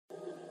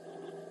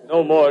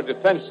No more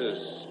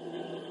defenses.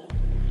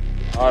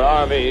 Our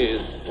army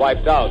is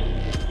wiped out.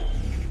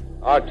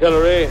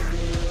 Artillery,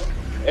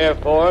 Air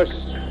Force,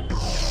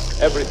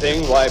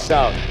 everything wiped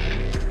out.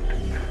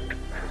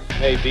 This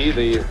may be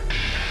the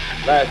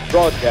last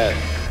broadcast.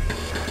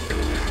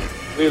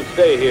 We'll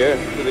stay here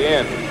to the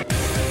end.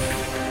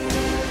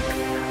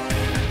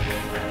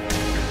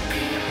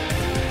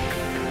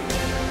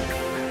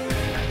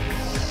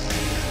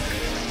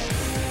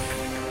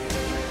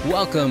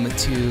 Welcome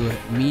to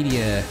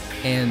Media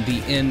and the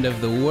End of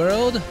the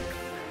World,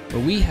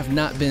 where we have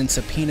not been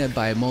subpoenaed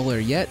by Mueller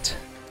yet.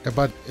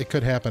 But it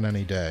could happen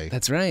any day.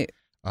 That's right.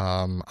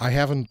 I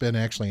haven't been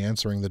actually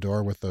answering the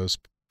door with those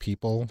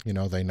people. You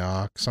know, they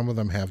knock. Some of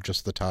them have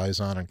just the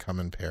ties on and come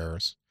in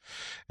pairs.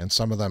 And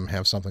some of them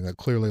have something that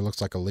clearly looks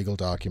like a legal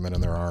document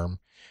in their arm.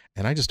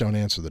 And I just don't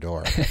answer the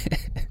door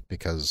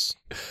because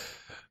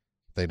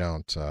they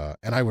don't.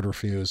 And I would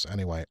refuse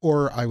anyway.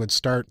 Or I would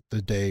start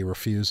the day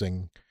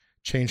refusing,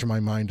 change my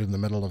mind in the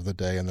middle of the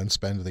day, and then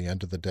spend the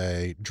end of the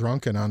day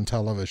drunk and on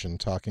television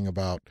talking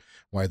about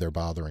why they're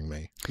bothering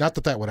me. Not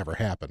that that would ever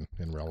happen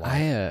in real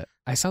life.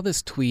 I saw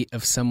this tweet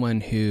of someone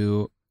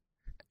who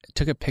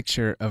took a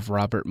picture of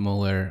Robert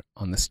Mueller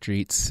on the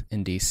streets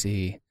in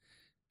D.C.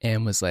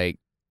 and was like,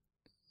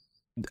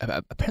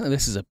 apparently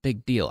this is a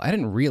big deal. I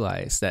didn't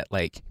realize that,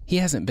 like, he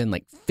hasn't been,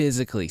 like,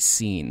 physically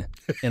seen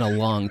in a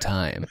long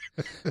time,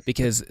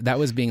 because that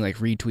was being, like,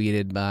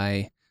 retweeted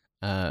by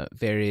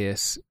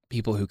various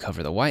people who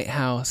cover the White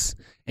House,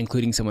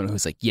 including someone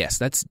who's like, yes,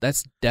 that's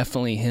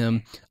definitely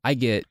him. I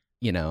get,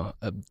 you know,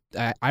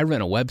 I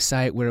run a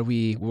website where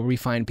we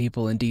find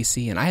people in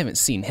DC, and I haven't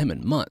seen him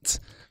in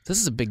months. So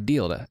this is a big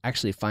deal to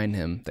actually find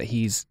him, that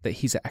he's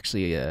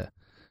actually a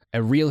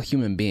real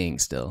human being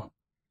still.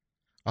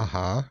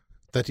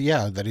 That he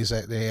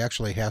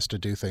actually has to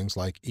do things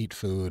like eat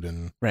food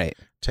and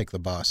take the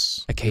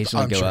bus.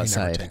 Occasionally go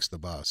outside. He never takes the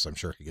bus. I'm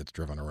sure he gets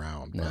driven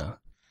around. No.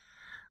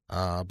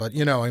 But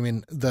you know, I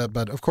mean,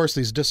 but of course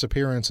these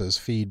disappearances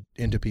feed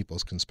into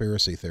people's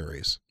conspiracy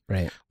theories.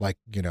 Right. Like,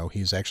 you know,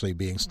 he's actually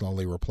being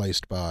slowly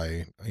replaced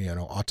by, you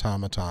know,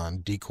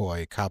 automaton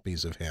decoy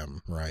copies of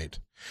him. Right.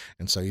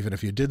 And so even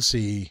if you did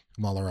see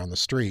Mueller on the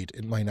street,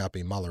 it might not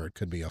be Mueller. It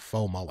could be a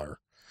faux Mueller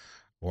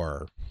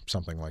or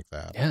something like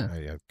that. Yeah.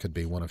 It could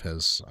be one of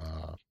his,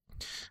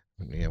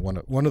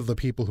 one of the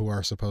people who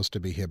are supposed to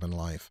be him in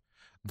life.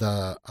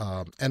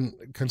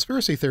 And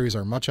conspiracy theories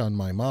are much on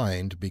my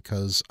mind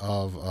because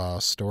of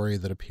a story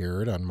that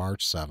appeared on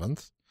March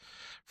 7th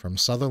from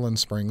Sutherland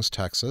Springs,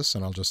 Texas,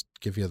 and I'll just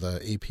give you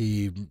the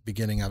AP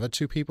beginning of it.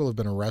 2 people have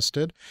been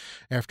arrested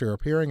after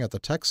appearing at the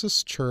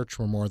Texas church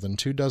where more than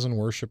 24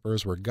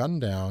 worshipers were gunned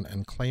down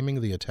and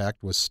claiming the attack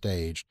was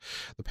staged.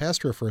 The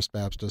pastor of First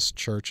Baptist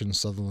Church in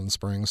Sutherland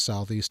Springs,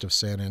 southeast of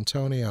San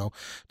Antonio,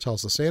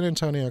 tells the San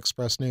Antonio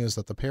Express News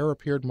that the pair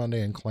appeared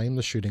Monday and claimed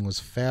the shooting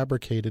was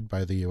fabricated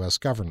by the U.S.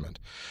 government.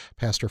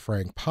 Pastor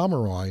Frank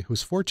Pomeroy,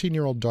 whose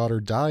 14-year-old daughter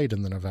died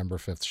in the November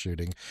 5th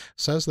shooting,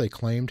 says they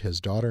claimed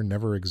his daughter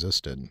never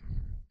existed.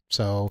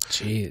 So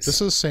This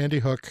is Sandy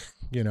Hook,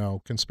 you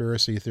know,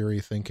 conspiracy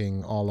theory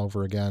thinking all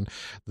over again.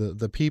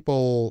 The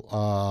people,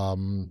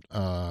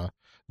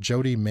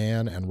 Jody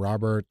Mann and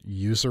Robert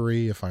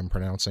Ussery, if I'm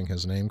pronouncing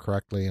his name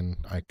correctly, and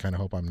I kind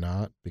of hope I'm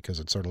not, because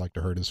I'd sort of like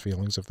to hurt his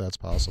feelings if that's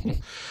possible,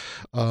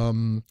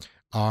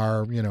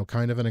 are, you know,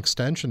 kind of an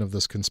extension of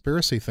this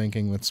conspiracy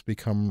thinking that's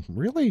become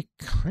really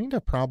kind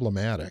of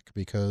problematic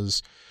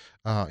because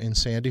in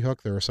Sandy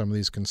Hook, there are some of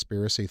these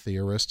conspiracy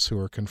theorists who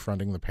are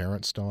confronting the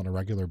parents still on a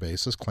regular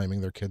basis,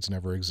 claiming their kids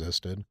never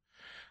existed.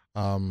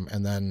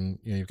 And then,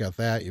 you know, you've got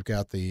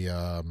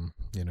the,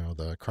 you know,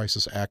 the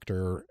crisis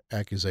actor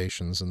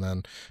accusations, and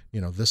then, you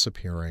know, this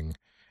appearing.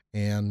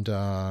 And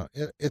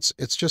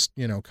it's just,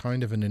 you know,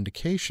 kind of an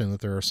indication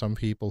that there are some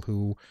people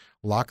who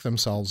lock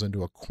themselves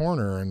into a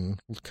corner and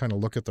kind of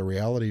look at the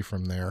reality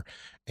from there.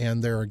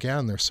 And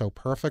they're so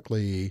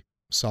perfectly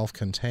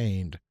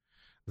self-contained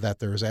that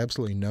there's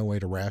absolutely no way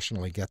to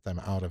rationally get them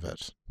out of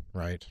it,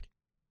 right?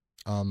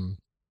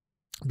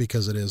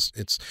 Because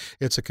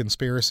it's a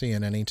conspiracy,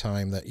 and any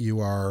time that you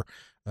are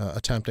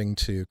attempting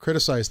to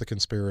criticize the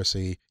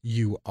conspiracy,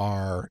 you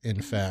are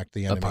in fact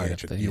the enemy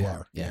agent.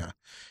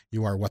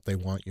 You are what they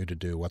want you to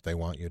do, what they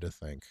want you to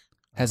think.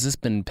 Has this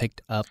been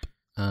picked up?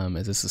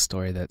 Is this a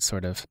story that's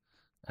sort of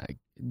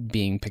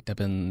being picked up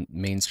in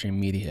mainstream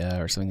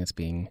media, or something that's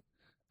being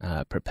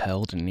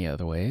propelled in any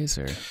other ways?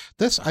 Or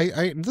this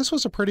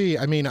was a pretty,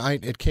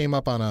 it came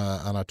up on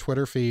a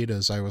Twitter feed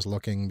as I was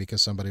looking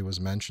because somebody was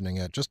mentioning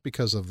it, just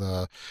because of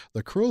the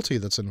cruelty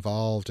that's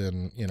involved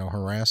in, you know,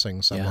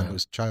 harassing someone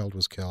whose child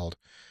was killed.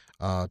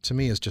 To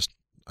me is just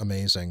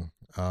amazing.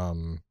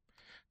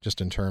 Just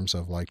in terms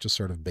of like just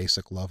sort of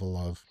basic level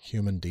of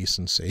human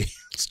decency.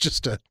 It's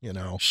just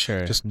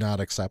just not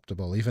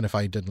acceptable. Even if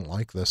I didn't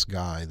like this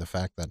guy, the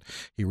fact that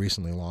he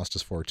recently lost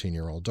his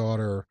 14-year-old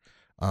daughter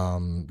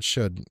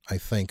should, I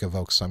think,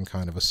 evoke some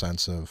kind of a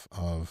sense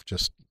of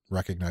just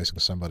recognizing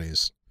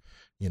somebody's,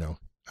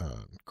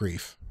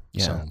 grief.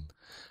 Yeah.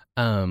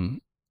 So.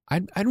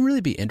 I'd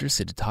really be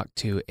interested to talk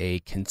to a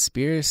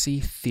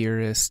conspiracy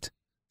theorist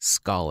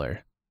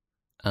scholar,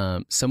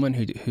 someone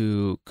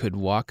who could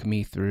walk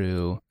me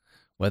through,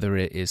 whether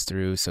it is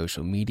through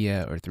social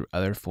media or through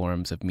other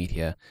forms of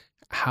media,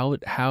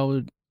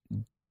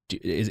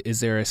 is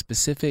there a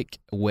specific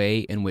way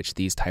in which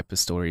these type of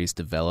stories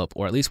develop,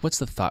 or at least what's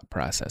the thought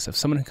process of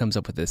someone who comes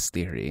up with this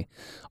theory?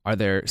 Are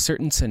there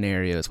certain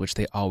scenarios which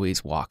they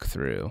always walk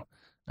through?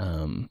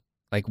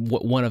 Like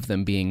one of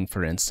them being,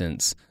 for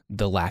instance,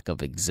 the lack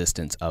of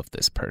existence of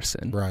this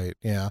person. Right.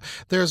 Yeah.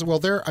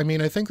 I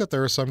mean, I think that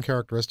there are some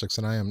characteristics,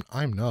 and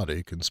I'm not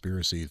a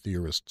conspiracy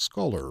theorist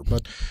scholar,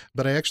 but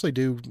I actually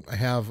do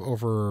have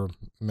over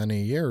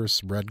many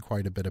years read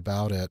quite a bit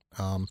about it.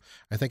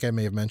 I think I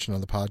may have mentioned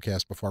on the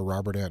podcast before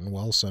Robert Anton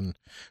Wilson,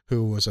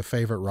 who was a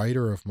favorite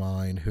writer of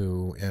mine,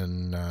 who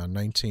in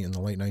the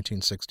late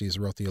 1960s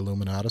wrote the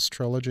Illuminatus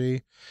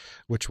trilogy,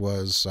 which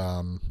was,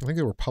 I think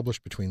they were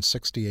published between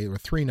 68, or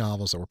 3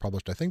 novels that were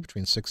published, I think,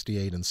 between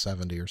 68 and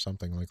 70 or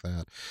something like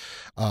that.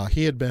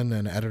 He had been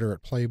an editor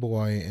at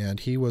Playboy, and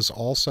he was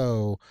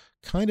also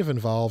kind of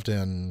involved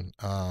in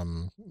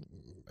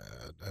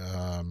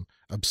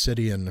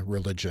Obsidian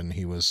religion.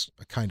 He was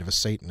a kind of a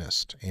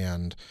Satanist,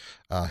 and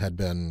had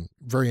been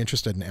very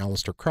interested in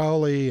Aleister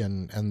Crowley,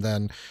 and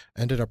then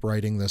ended up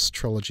writing this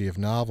trilogy of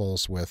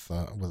novels with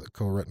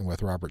co-written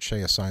with Robert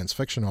Shea, a science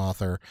fiction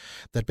author,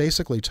 that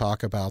basically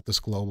talk about this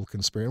global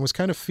conspiracy, and was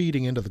kind of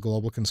feeding into the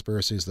global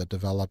conspiracies that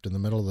developed in the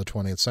middle of the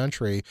 20th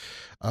century,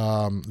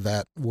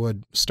 that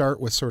would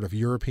start with sort of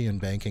European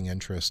banking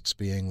interests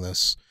being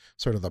this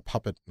sort of the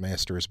puppet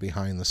masters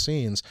behind the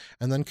scenes,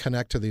 and then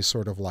connect to these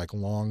sort of like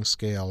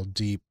long-scale,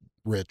 deep,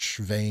 rich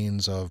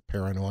veins of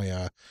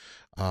paranoia.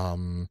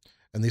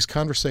 And these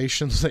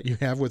conversations that you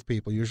have with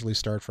people usually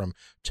start from,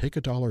 take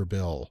a dollar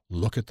bill,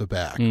 look at the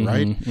back,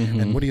 right?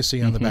 Mm-hmm. And what do you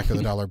see on the back of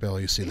the dollar bill?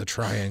 You see the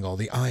triangle,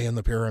 the eye in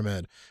the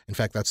pyramid. In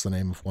fact, that's the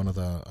name of one of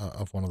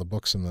the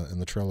books in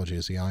the trilogy,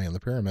 is The Eye in the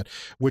Pyramid,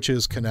 which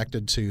is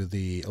connected to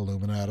the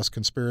Illuminatus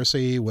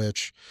conspiracy,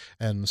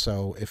 and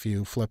so if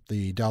you flip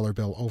the dollar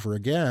bill over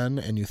again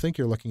and you think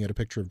you're looking at a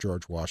picture of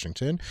George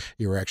Washington,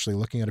 you're actually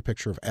looking at a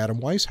picture of Adam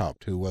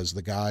Weishaupt, who was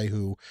the guy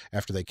who,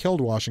 after they killed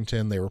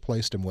Washington, they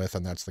replaced him with,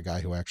 and that's the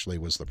guy who actually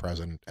was the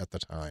president at the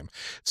time.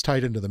 It's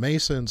tied into the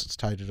Masons, it's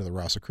tied into the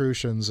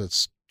Rosicrucians,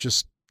 it's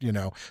just,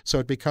 so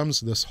it becomes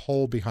this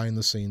whole behind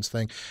the scenes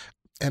thing.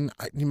 And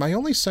my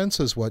only sense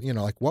is what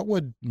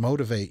would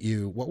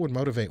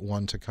motivate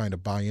one to kind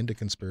of buy into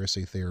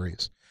conspiracy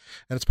theories?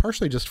 And it's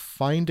partially just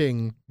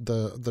finding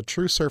the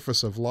true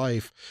surface of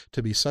life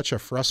to be such a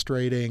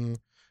frustrating,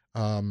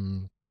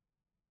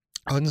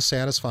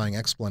 unsatisfying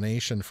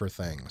explanation for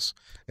things.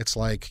 It's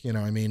like,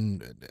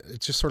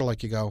 it's just sort of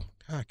like you go,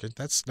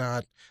 that's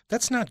not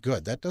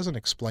good. That doesn't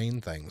explain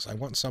things. I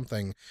want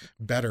something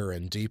better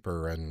and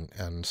deeper,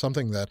 and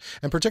something that,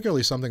 and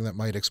particularly something that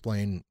might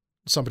explain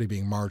somebody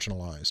being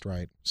marginalized,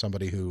 right?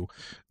 Somebody who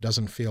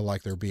doesn't feel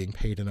like they're being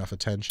paid enough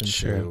attention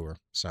to.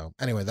 So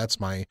anyway, that's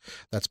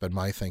been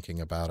my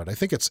thinking about it. I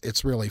think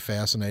it's really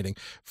fascinating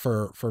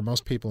for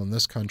most people in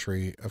this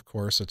country. Of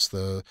course, it's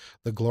the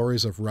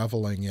glories of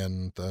reveling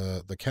in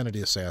the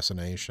Kennedy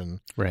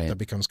assassination, right, that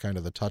becomes kind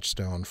of the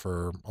touchstone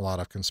for a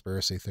lot of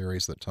conspiracy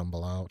theories that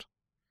tumble out.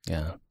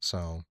 Yeah.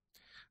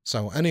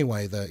 So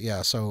anyway,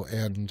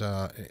 in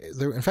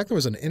fact, there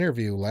was an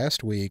interview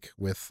last week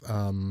with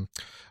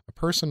a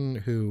person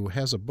who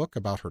has a book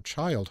about her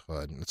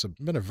childhood. It's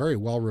been a very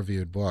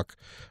well-reviewed book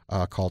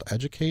called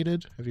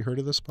Educated. Have you heard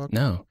of this book?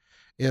 No.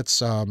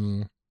 It's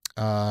by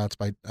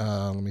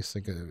let me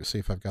see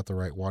if I've got the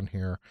right one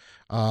here.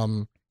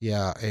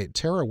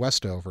 Tara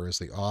Westover is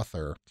the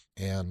author,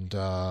 and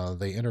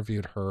they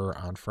interviewed her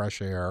on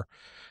Fresh Air,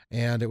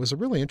 and it was a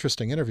really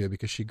interesting interview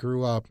because she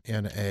grew up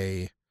in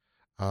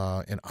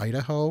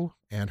Idaho,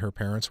 and her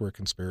parents were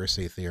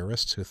conspiracy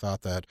theorists who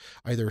thought that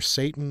either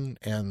Satan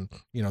and,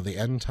 the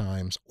end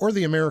times, or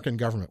the American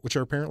government, which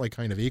are apparently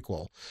kind of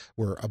equal,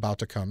 were about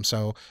to come.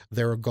 So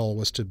their goal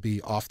was to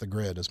be off the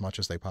grid as much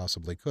as they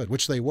possibly could,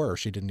 which they were.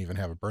 She didn't even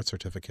have a birth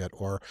certificate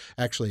or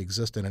actually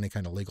exist in any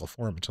kind of legal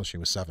form until she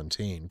was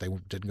 17. They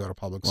didn't go to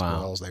public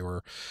schools. They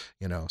were,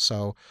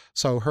 so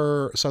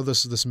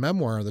this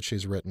memoir that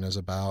she's written is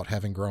about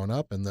having grown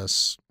up in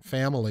this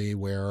family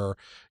where,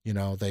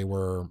 they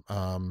were,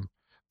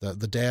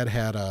 the dad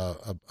had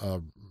a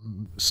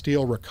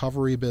steel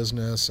recovery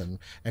business and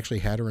actually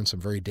had her in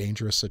some very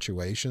dangerous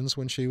situations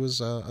when she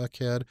was a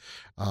kid.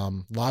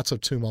 Lots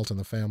of tumult in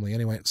the family.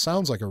 Anyway, it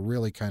sounds like a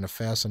really kind of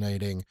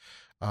fascinating,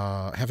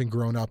 having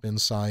grown up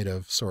inside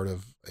of sort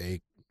of a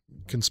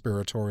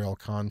conspiratorial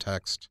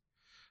context.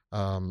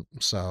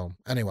 So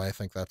anyway, I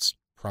think that's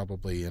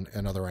probably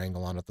another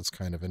angle on it that's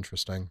kind of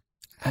interesting.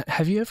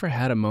 Have you ever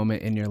had a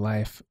moment in your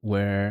life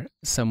where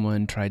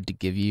someone tried to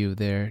give you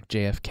their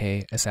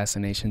JFK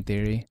assassination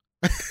theory?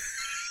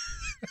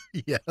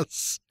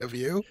 Yes. Have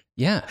you?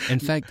 Yeah. In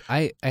fact,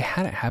 I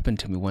had it happen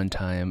to me one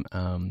time.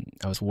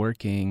 I was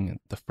working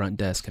the front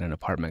desk at an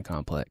apartment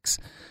complex.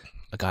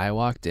 A guy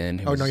walked in.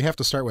 You have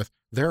to start with,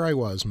 there I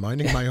was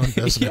minding my own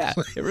business. Yeah,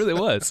 it really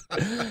was.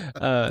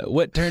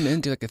 What turned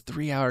into like a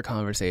 3-hour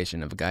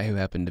conversation of a guy who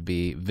happened to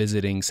be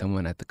visiting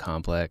someone at the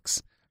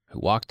complex, who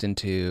walked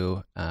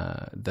into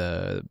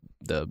the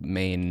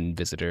main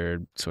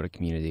visitor sort of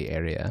community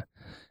area,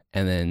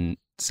 and then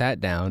sat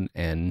down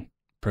and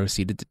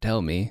proceeded to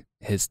tell me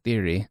his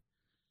theory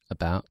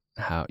about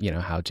how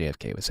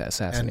JFK was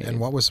assassinated. And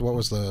what was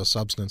the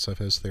substance of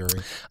his theory?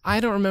 I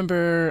don't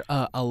remember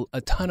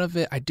a ton of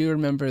it. I do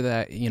remember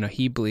that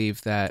he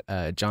believed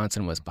that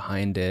Johnson was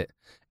behind it,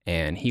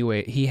 and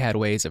he had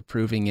ways of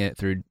proving it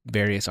through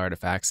various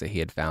artifacts that he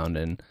had found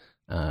in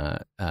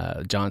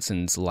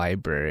Johnson's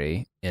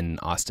library in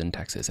Austin,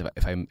 Texas. I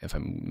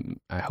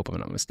hope I'm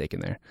not mistaken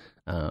there.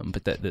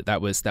 But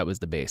that was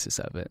the basis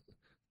of it.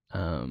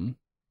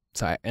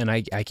 So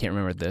I can't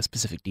remember the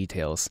specific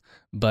details,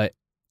 but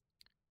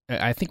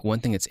I think one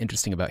thing that's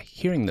interesting about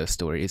hearing those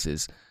stories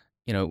is,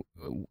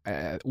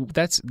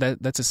 that's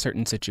a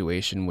certain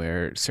situation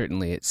where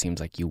certainly it seems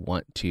like you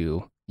want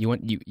to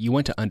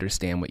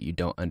understand what you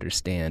don't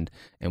understand,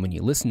 and when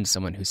you listen to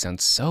someone who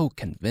sounds so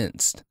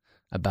convinced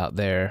about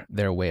their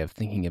way of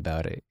thinking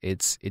about it,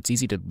 it's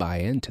easy to buy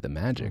into the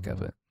magic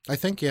of it. I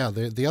think, yeah,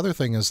 the other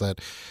thing is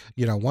that,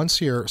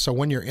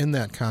 when you're in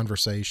that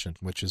conversation,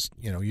 which is,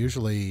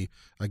 usually,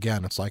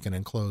 again, it's like an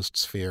enclosed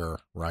sphere,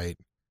 right?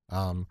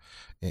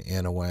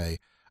 In a way,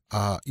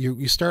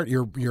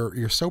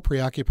 you're so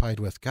preoccupied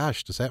with,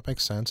 gosh, does that make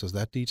sense? Is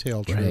that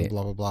detail true? Right.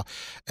 Blah, blah, blah.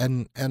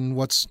 And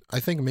what's,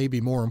 I think,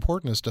 maybe more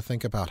important is to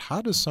think about,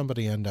 how does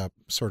somebody end up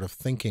sort of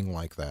thinking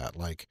like that,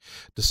 like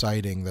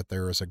deciding that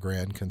there is a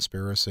grand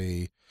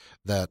conspiracy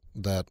so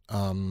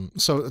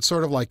it's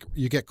sort of like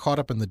you get caught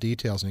up in the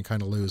details and you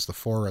kind of lose the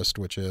forest,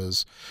 which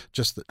is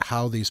just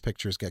how these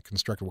pictures get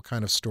constructed, what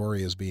kind of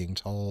story is being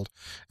told,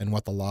 and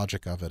what the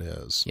logic of it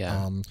is.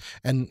 Yeah.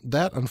 And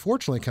that,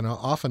 unfortunately, can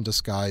often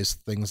disguise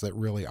things that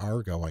really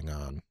are going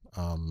on,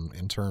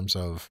 in terms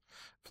of,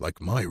 like,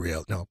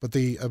 but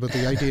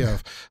the idea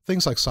of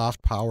things like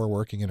soft power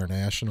working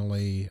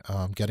internationally,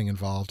 getting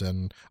involved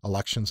in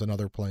elections in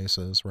other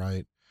places,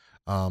 right?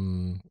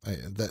 In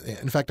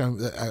fact,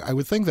 I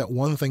would think that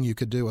one thing you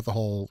could do with the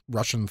whole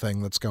Russian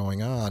thing that's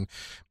going on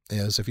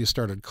is, if you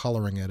started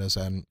coloring it as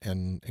an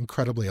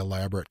incredibly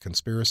elaborate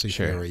conspiracy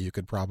theory, you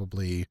could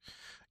probably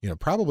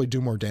do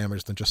more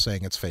damage than just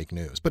saying it's fake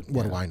news. But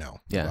what do I know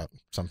about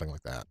something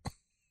like that?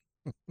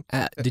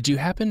 Did you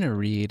happen to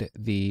read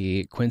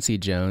the Quincy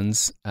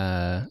Jones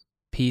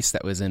piece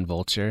that was in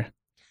Vulture?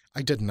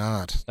 I did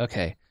not.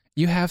 Okay,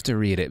 you have to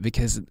read it,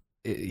 because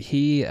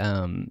he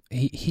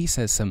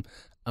says some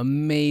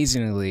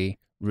amazingly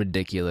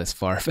ridiculous,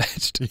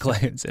 far-fetched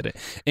claims in it,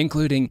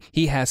 including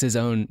he has his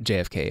own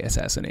JFK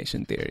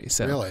assassination theory.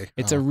 So really?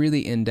 It's a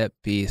really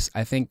in-depth piece.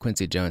 I think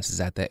Quincy Jones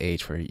is at that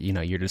age where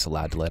you're just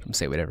allowed to let him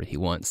say whatever he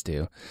wants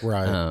to,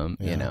 right?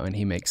 And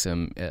he makes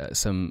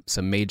some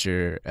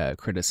major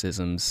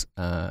criticisms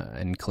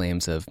and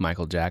claims of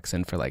Michael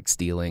Jackson for like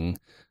stealing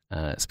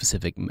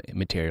specific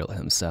material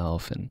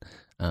himself, and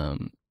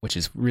which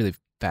is really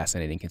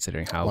fascinating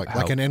considering how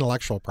like an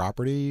intellectual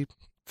property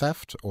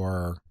theft,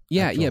 or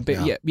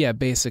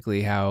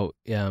basically how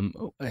I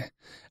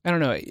don't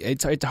know,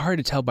 it's hard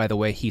to tell by the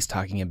way he's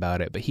talking about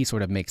it, but he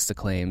sort of makes the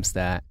claims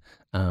that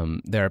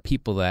there are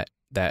people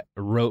that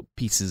wrote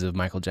pieces of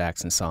Michael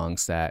Jackson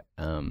songs that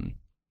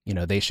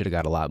they should have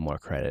got a lot more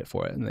credit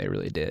for it than they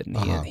really did,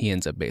 and he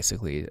ends up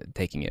basically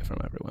taking it from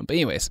everyone. But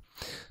anyways,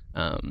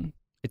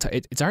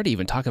 it's hard to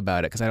even talk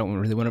about it because I don't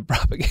really want to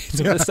propagate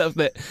some of the stuff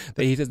that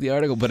he says in the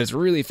article, but it's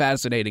really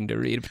fascinating to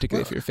read,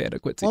 particularly if you're a fan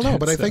of Quincy Jones. Well, no,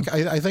 but I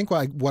think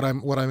what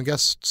I'm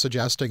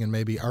suggesting and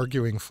maybe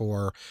arguing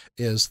for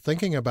is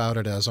thinking about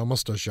it as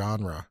almost a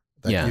genre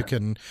that you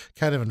can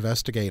kind of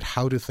investigate.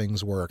 How do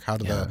things work? How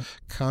do the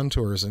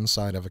contours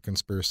inside of a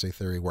conspiracy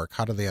theory work?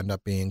 How do they end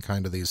up being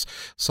kind of these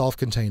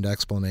self-contained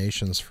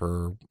explanations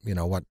for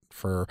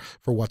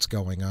what's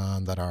going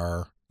on that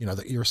are,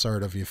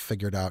 that you've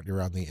figured out,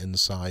 you're on the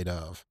inside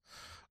of,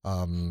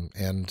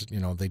 and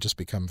they just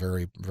become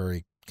very,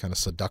 very kind of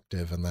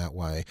seductive in that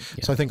way.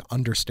 Yeah. So I think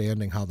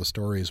understanding how the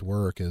stories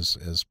work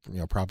is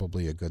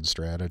probably a good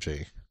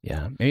strategy.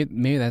 Yeah,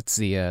 maybe that's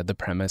the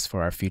premise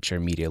for our future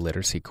media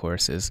literacy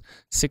courses.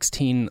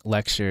 16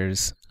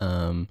 lectures,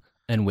 in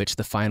which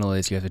the final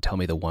is you have to tell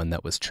me the one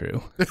that was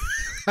true.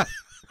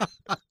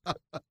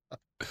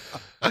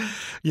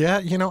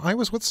 Yeah, I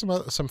was with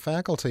some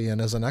faculty, and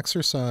as an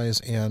exercise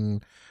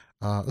in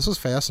this was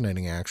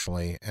fascinating,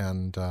 actually,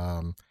 and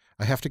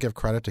I have to give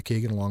credit to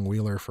Keegan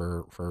Long-Wheeler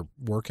for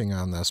working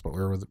on this, but we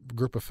were with a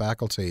group of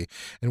faculty,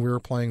 and we were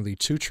playing the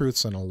Two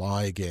Truths and a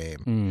Lie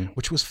game,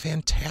 which was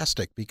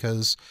fantastic,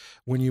 because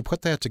when you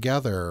put that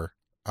together,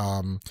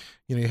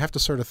 you have to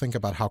sort of think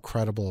about how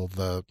credible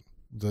the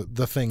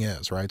thing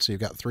is, right? So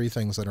you've got three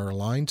things that are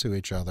aligned to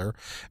each other,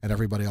 and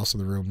everybody else in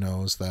the room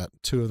knows that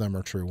two of them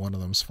are true, one of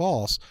them's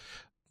false.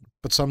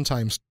 But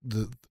sometimes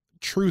the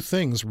true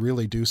things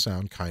really do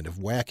sound kind of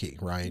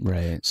wacky, right?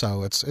 Right.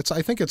 So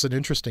I think it's an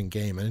interesting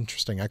game, an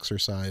interesting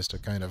exercise to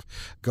kind of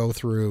go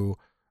through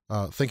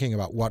thinking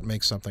about what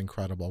makes something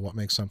credible, what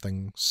makes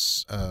something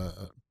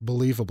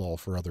believable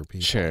for other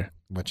people. Sure.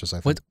 Which is,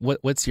 I think,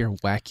 what's your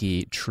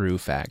wacky true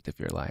fact of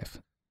your life?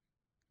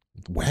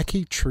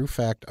 Wacky true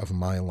fact of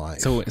my life.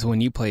 So when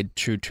you played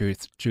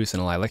Truth, and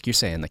a Lie, like you're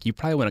saying, like you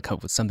probably want to come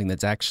up with something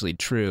that's actually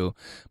true,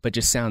 but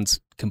just sounds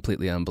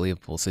completely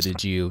unbelievable. So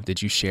did you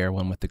share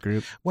one with the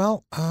group?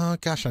 Well,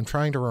 gosh, I'm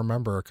trying to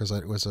remember because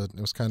it was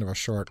kind of a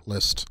short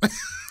list.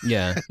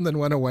 Yeah. And then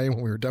went away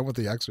when we were done with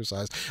the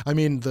exercise. I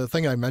mean, the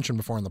thing I mentioned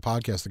before on the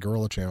podcast, the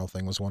Gorilla Channel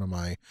thing, was one of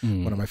my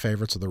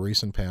favorites of the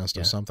recent past.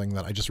 Of something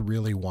that I just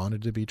really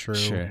wanted to be true.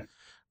 Sure.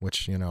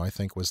 Which, I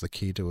think was the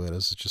key to it,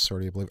 is just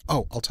sort of believe.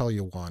 Oh, I'll tell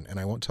you one, and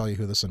I won't tell you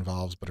who this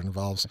involves, but it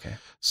involves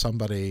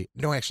somebody.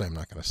 No, actually, I'm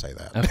not going to say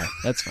that. Okay,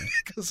 that's fine.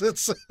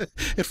 Because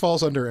it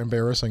falls under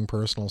embarrassing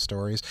personal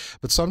stories.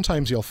 But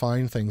sometimes you'll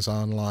find things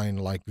online,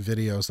 like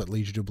videos that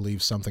lead you to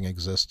believe something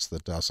exists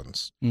that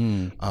doesn't.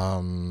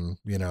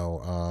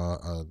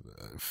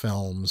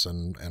 Films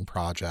and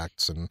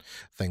projects and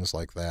things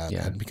like that.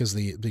 Yeah. And because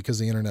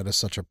the internet is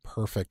such a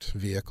perfect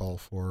vehicle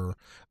for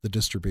the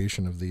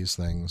distribution of these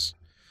things.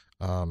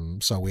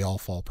 So we all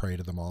fall prey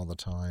to them all the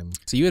time.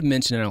 So you had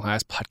mentioned in our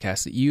last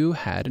podcast that you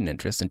had an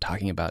interest in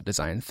talking about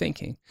design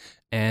thinking.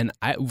 And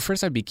I'd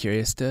be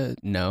curious to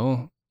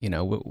know,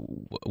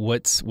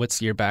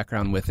 what's your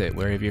background with it?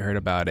 Where have you heard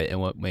about it?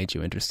 And what made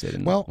you interested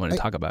in wanting to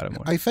talk about it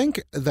more? I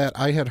think that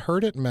I had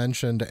heard it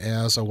mentioned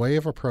as a way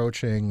of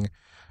approaching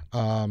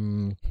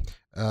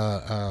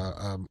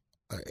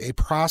a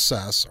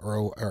process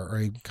or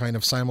a kind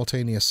of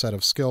simultaneous set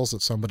of skills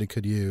that somebody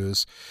could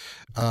use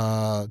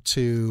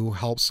to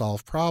help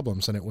solve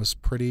problems. And it was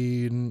pretty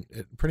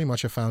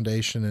much a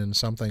foundation in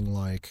something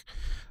like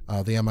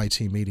the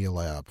MIT Media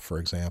Lab, for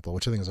example,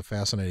 which I think is a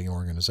fascinating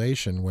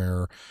organization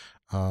where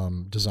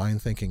design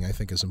thinking, I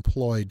think, is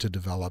employed to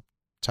develop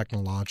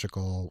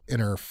technological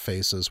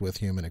interfaces with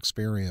human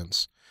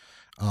experience.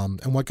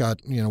 And what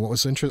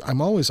was interesting,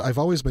 I've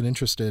always been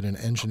interested in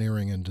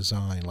engineering and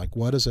design. Like,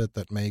 what is it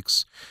that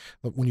makes,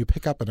 when you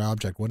pick up an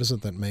object, what is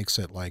it that makes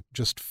it like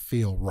just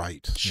feel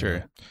right?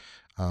 Sure.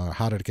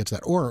 How did it get to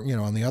that? Or,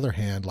 on the other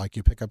hand, like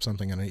you pick up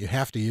something and you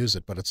have to use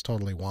it, but it's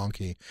totally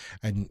wonky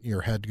and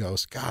your head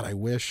goes, God, I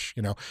wish,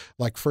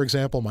 like, for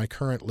example, my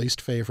current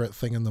least favorite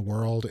thing in the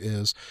world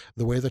is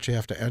the way that you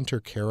have to enter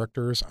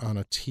characters on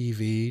a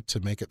TV to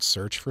make it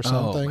search for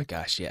something. Oh my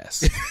gosh,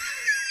 yes.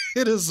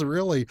 It is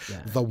really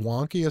the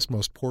wonkiest,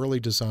 most poorly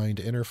designed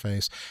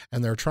interface.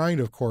 And they're trying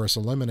to, of course,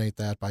 eliminate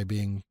that by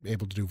being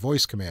able to do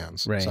voice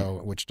commands, right.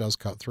 Which does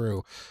cut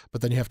through.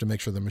 But then you have to make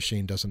sure the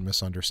machine doesn't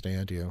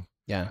misunderstand you.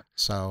 Yeah.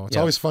 So it's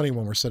always funny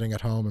when we're sitting at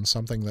home and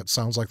something that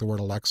sounds like the word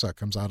Alexa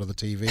comes out of the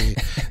TV.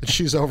 And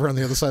she's over on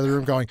the other side of the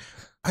room going,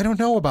 I don't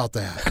know about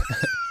that.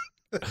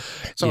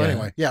 So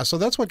anyway, so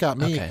that's what got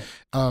me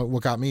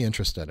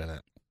interested in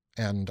it.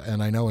 And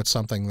I know it's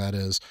something that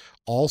is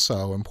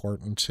also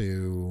important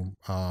to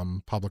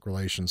public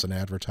relations and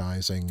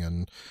advertising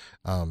and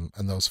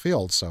those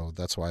fields. So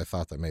that's why I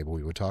thought that maybe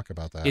we would talk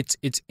about that.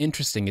 It's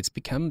interesting. It's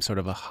become sort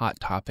of a hot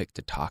topic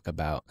to talk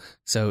about.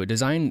 So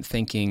design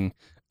thinking,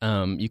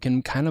 you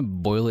can kind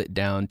of boil it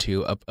down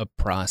to a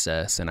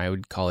process, and I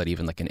would call it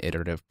even like an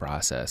iterative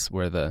process,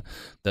 where the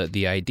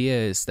idea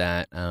is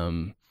that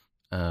on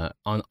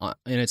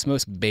in its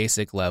most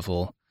basic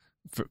level,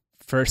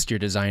 first, you're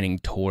designing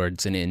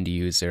towards an end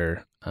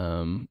user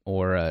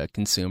or a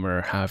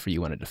consumer, however you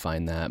want to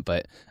define that.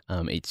 But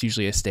it's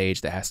usually a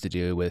stage that has to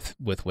do with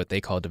what they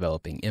call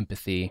developing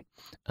empathy,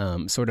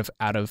 sort of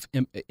out of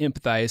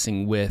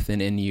empathizing with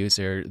an end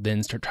user,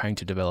 then start trying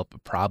to develop a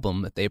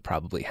problem that they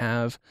probably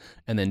have,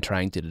 and then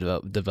trying to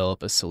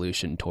develop a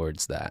solution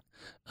towards that.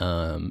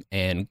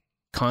 And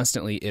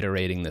constantly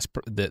iterating this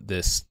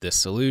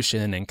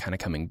solution and kind of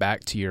coming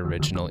back to your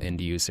original end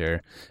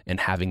user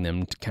and having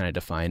them kind of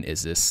define,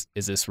 is this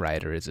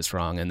right or is this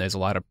wrong? And there's a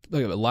lot of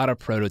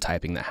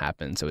prototyping that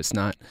happens. So it's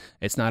not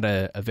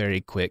a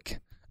very quick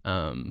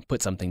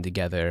put something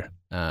together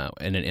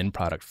in an end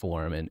product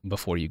form and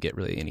before you get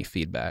really any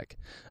feedback.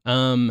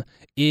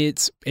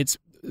 It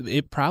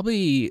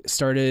probably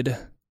started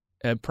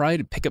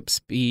to pick up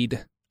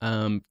speed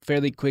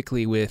fairly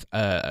quickly with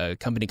a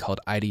company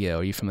called IDEO.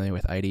 Are you familiar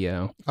with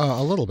IDEO?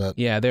 A little bit.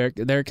 Yeah, they're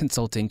a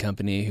consulting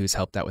company who's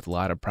helped out with a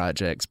lot of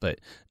projects. But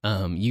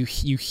you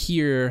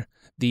hear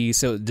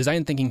so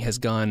design thinking has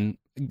gone.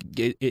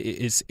 I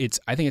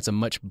think it's a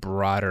much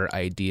broader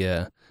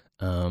idea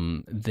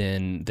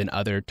than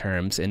other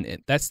terms,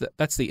 and that's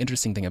the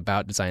interesting thing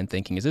about design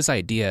thinking is this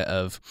idea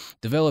of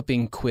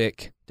developing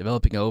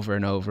over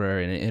and over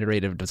in an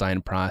iterative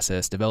design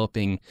process,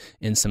 developing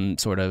in some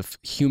sort of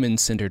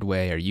human-centered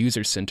way or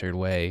user-centered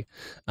way.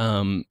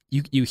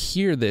 You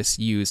hear this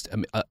used.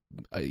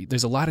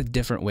 There's a lot of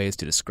different ways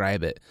to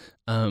describe it.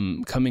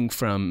 Coming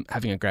from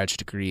having a graduate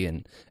degree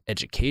in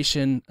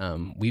education,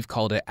 we've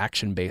called it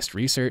action-based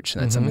research,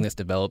 and that's something that's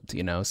developed,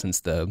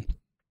 since the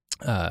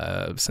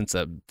since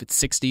the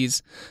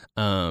 60s.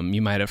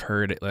 You might have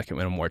heard it like in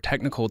a more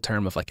technical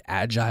term of like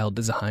agile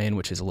design,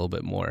 which is a little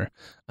bit more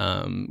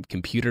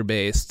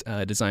computer-based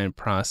design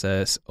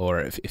process.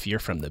 Or if you're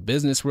from the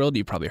business world,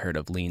 you probably heard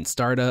of Lean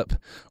Startup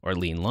or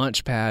Lean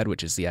Launchpad,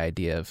 which is the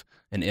idea of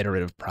an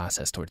iterative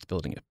process towards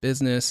building a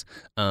business.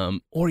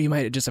 Or you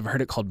might just have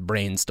heard it called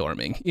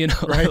brainstorming. You know,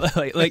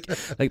 Right. like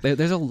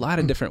there's a lot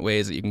of different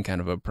ways that you can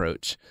kind of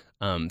approach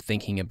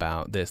thinking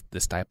about this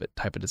type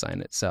of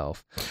design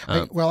itself.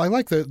 I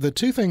like the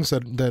two things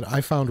that I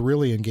found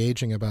really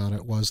engaging about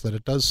it was that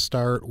it does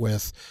start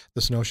with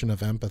this notion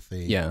of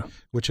empathy. Yeah.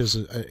 Which is,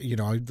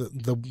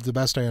 the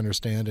best I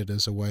understand it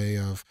is a way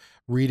of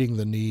reading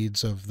the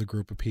needs of the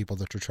group of people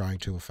that you're trying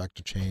to affect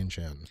a change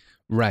in.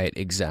 Right,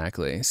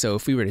 exactly. So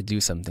if we were to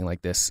do something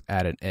like this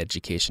at an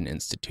education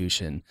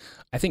institution,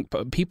 I think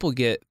people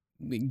get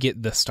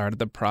the start of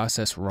the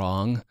process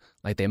wrong.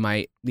 Like they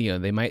might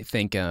want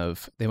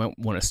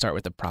to start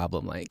with the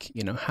problem, like,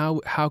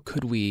 how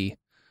could we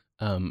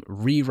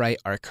rewrite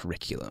our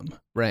curriculum,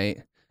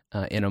 right?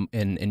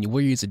 And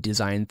we'll use a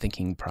design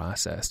thinking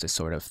process to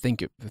sort of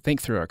think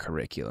through our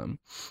curriculum.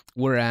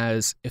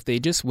 Whereas if they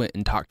just went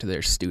and talked to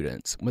their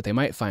students, what they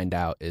might find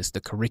out is the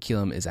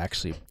curriculum is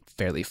actually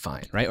fairly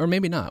fine, right? Or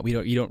maybe not.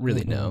 You don't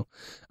really know.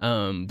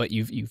 But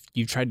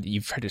you've tried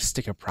to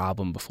stick a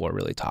problem before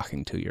really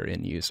talking to your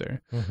end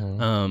user.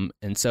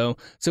 And so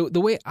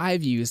the way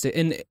I've used it,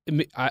 and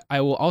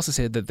I will also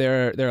say that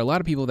there are a lot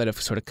of people that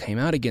have sort of came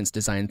out against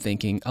design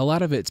thinking. A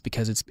lot of it's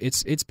because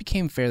it's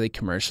became fairly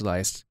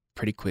commercialized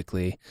pretty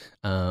quickly,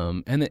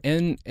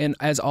 and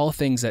as all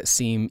things that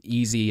seem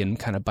easy and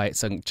kind of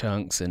bite-sized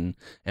chunks and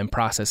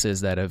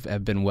processes that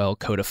have been well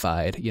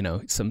codified,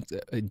 some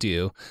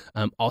do.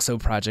 Also,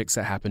 projects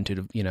that happen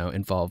to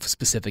involve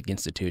specific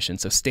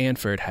institutions. So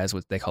Stanford has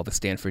what they call the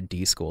Stanford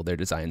D School, their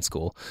design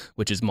school,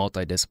 which is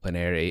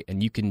multidisciplinary,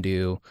 and you can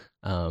do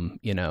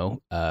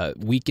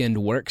weekend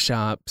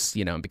workshops,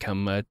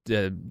 become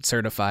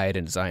certified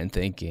in design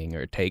thinking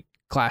or take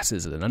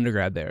classes as an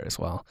undergrad there as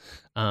well.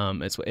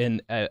 It's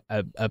in a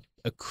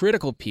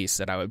critical piece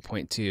that I would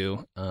point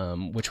to,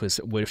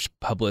 which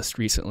published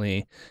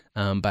recently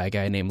by a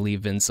guy named Lee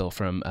Vinsel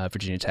from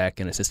Virginia Tech,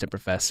 an assistant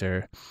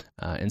professor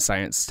in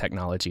science,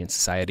 technology, and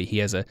society. He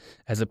has a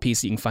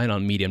piece you can find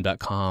on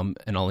medium.com,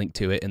 and I'll link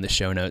to it in the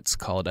show notes,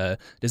 called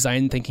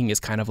 "Design Thinking is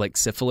Kind of Like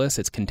Syphilis.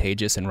 It's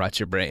Contagious and Rots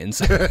Your Brains."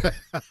 But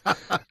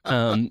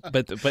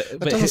that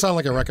doesn't sound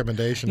like a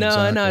recommendation. No,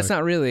 exactly. No, it's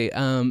not really.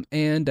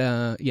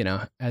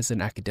 As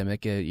an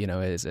academic,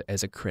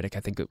 as a critic,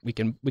 I think we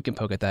can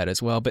poke at that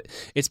as well. But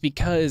it's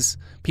because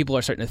people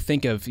are starting to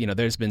think of,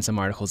 there's been some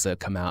articles that have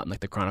come out in like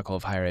the Chronicle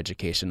of Higher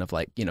Education of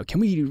like, can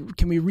we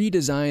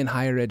redesign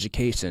higher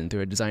education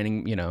through a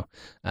design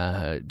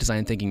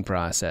thinking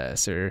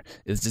process, or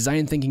is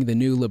design thinking the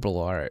new liberal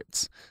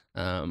arts?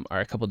 Are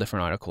a couple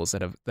different articles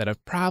that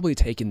have probably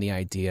taken the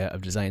idea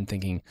of design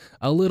thinking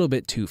a little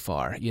bit too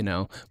far,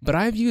 But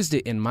I've used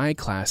it in my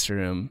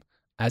classroom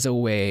as a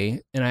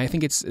way, and I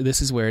think this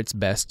is where it's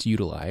best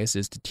utilized,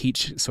 is to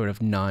teach sort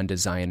of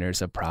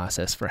non-designers a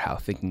process for how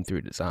thinking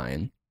through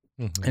design,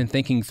 and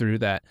thinking through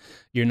that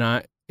you're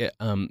not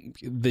a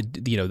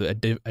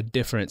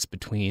difference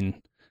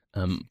between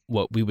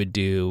what we would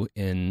do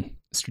in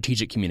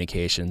strategic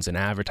communications and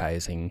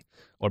advertising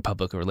or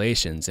public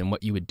relations, and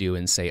what you would do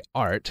in, say,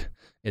 art,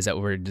 is that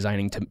we're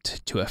designing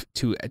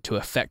to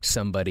affect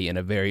somebody in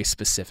a very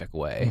specific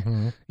way,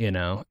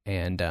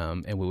 and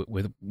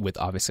with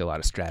obviously a lot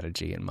of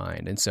strategy in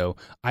mind. And so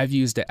I've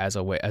used it as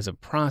a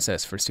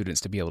process for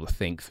students to be able to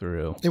think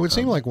through. It would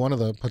seem like one of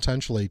the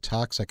potentially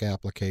toxic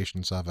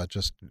applications of it,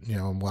 just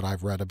what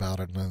I've read about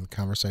it and the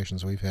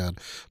conversations we've had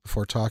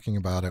before talking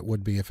about it,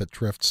 would be if it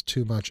drifts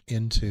too much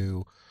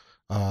into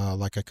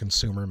like a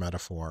consumer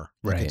metaphor.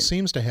 Like Right. It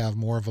seems to have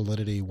more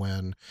validity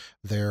when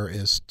there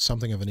is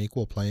something of an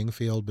equal playing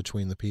field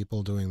between the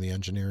people doing the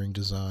engineering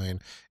design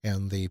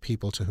and the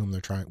people with whom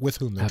they're trying to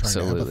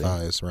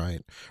empathize,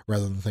 right?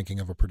 Rather than thinking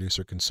of a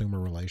producer-consumer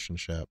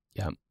relationship.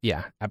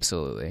 Yeah,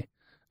 absolutely.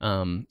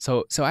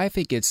 So I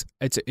think it's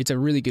a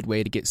really good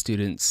way to get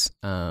students,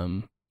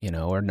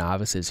 or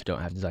novices who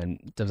don't have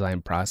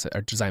design process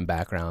or design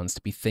backgrounds,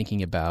 to be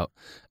thinking about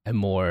a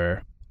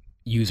more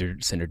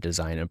user-centered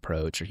design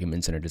approach or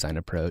human-centered design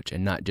approach,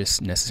 and not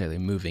just necessarily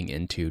moving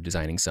into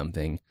designing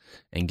something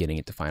and getting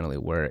it to finally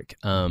work.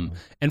 And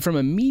from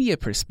a media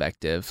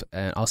perspective,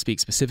 and I'll speak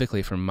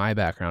specifically from my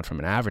background, from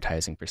an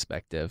advertising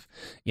perspective,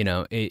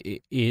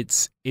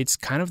 it's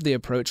kind of the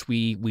approach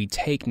we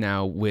take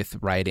now with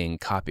writing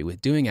copy,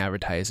 with doing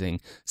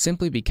advertising,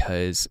 simply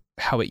because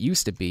how it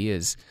used to be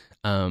is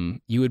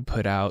you would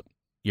put out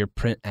your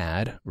print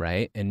ad,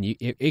 right? And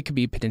it could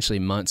be potentially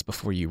months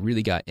before you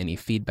really got any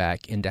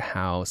feedback into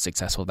how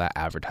successful that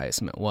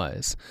advertisement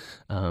was.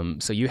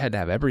 So you had to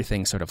have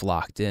everything sort of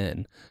locked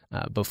in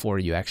before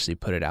you actually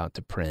put it out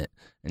to print.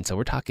 And so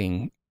we're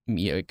talking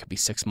it could be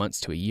 6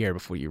 months to a year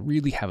before you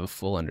really have a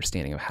full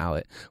understanding of how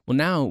it. Well,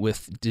 now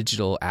with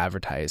digital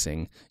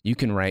advertising, you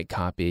can write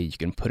copy, you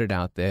can put it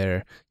out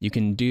there, you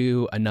can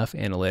do enough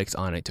analytics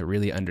on it to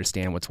really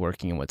understand what's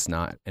working and what's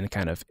not, and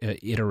kind of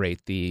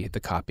iterate the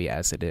copy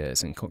as it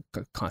is and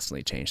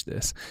constantly change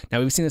this. Now,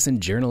 we've seen this in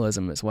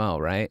journalism as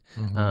well, right?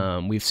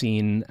 Mm-hmm. We've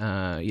seen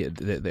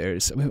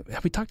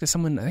have we talked to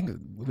someone? I think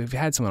we've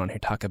had someone on here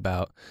talk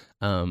about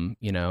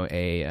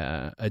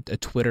a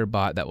Twitter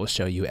bot that will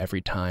show you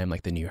every time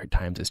like the New York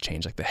Times has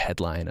changed like the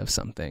headline of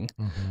something,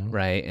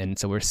 right? And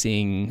so we're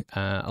seeing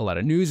a lot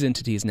of news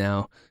entities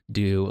now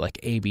do like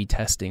A/B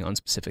testing on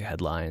specific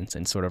headlines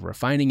and sort of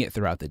refining it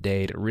throughout the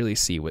day to really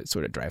see what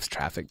sort of drives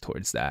traffic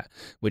towards that,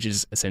 which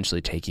is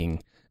essentially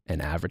taking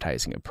an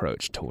advertising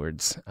approach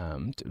towards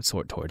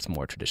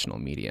more traditional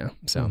media.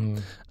 So,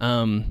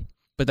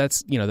 but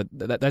that's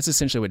that's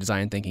essentially what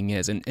design thinking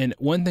is. And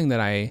one thing that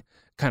I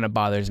kind of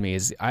bothers me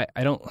is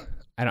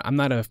I'm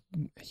not a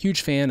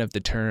huge fan of the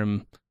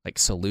term like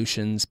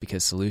solutions,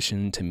 because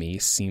solution to me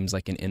seems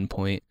like an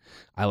endpoint.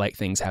 I like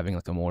things having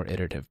like a more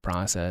iterative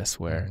process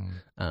where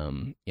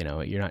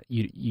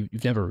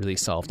you've never really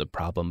solved a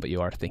problem, but you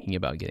are thinking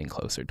about getting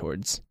closer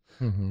towards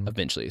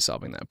eventually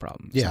solving that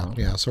problem.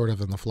 Yeah, sort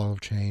of in the flow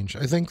of change.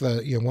 I think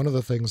that one of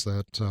the things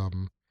that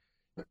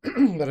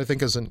that I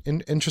think is an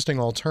interesting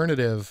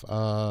alternative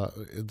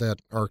that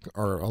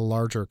are a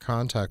larger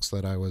context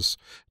that I was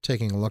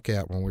taking a look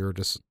at when we were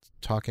just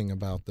talking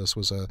about this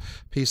was a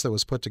piece that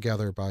was put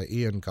together by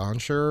Ian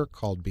Gonsher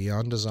called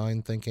Beyond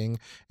Design Thinking,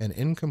 an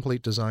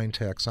Incomplete Design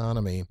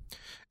Taxonomy.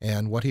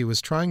 And what he was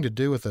trying to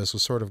do with this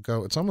was sort of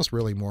it's almost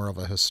really more of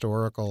a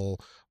historical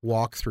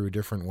walk through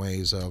different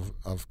ways of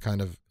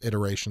kind of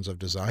iterations of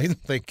design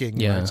thinking.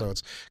 Yeah. Right? So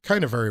it's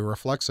kind of very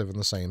reflexive in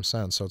the same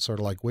sense. So it's sort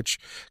of like which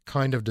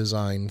kind of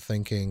design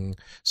thinking.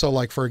 So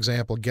like, for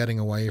example, getting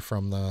away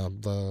from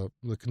the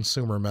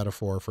consumer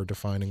metaphor for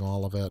defining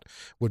all of it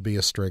would be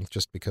a strength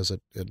just because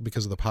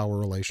because of the power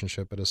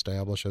relationship it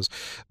establishes.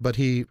 But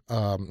he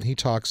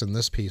talks in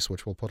this piece,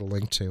 which we'll put a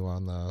link to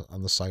on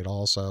the site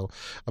also,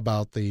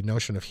 about the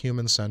notion of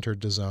human-centered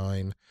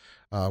design,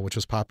 which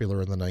was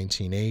popular in the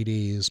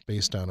 1980s,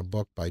 based on a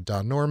book by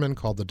Don Norman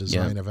called The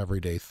Design of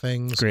Everyday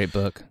Things. Great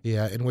book.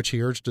 Yeah, in which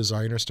he urged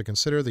designers to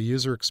consider the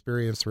user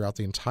experience throughout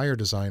the entire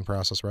design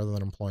process rather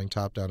than employing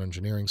top-down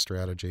engineering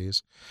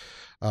strategies.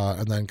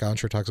 And then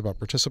Gonsher talks about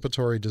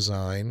participatory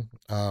design,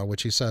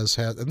 which he says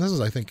has, and this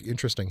is, I think,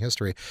 interesting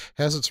history,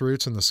 has its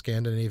roots in the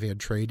Scandinavian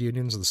trade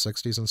unions of the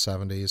 60s and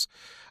 70s.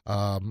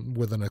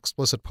 With an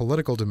explicit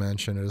political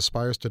dimension, it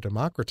aspires to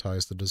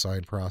democratize the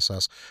design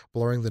process,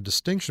 blurring the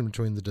distinction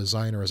between the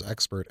designer as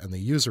expert and the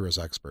user as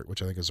expert,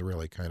 which I think is a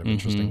really kind of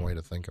interesting way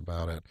to think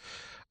about it.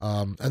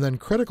 And then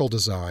critical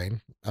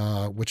design,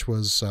 which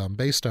was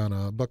based on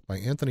a book by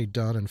Anthony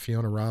Dunn and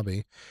Fiona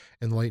Rabi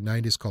in the late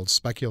 90s called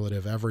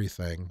Speculative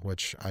Everything,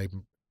 which I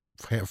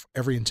have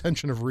every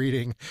intention of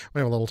reading. I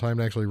have a little time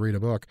to actually read a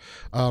book.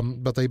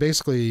 But they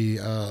basically,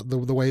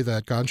 the way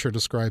that Gonsher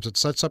describes it,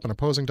 sets up an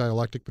opposing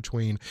dialectic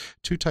between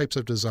two types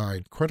of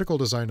design, critical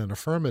design and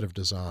affirmative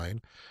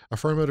design.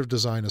 Affirmative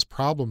design is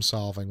problem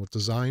solving, with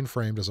design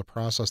framed as a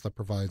process that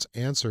provides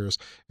answers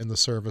in the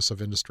service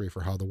of industry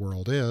for how the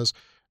world is.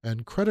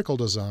 And critical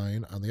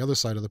design, on the other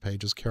side of the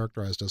page, is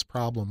characterized as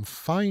problem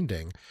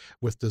finding,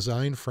 with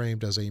design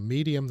framed as a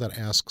medium that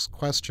asks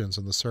questions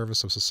in the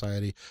service of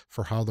society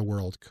for how the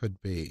world could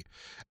be.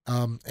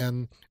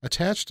 And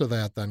attached to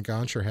that, then,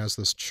 Gonsher has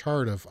this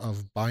chart of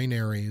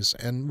binaries.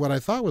 And what I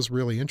thought was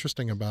really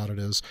interesting about it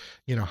is,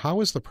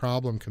 how is the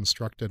problem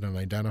constructed and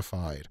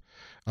identified?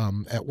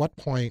 At what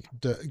point,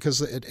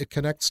 because it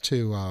connects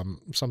to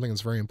something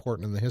that's very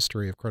important in the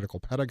history of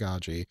critical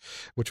pedagogy,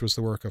 which was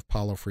the work of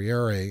Paulo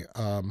Freire,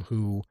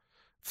 who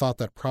thought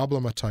that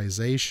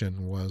problematization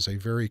was a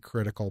very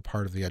critical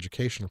part of the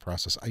education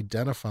process,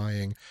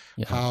 identifying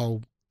how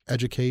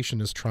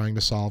education is trying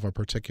to solve a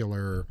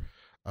particular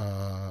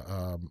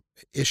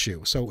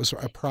issue. So it was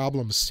a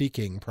problem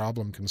seeking,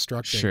 problem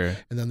constructing. Sure.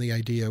 And then the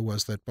idea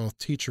was that both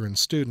teacher and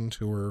student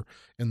who were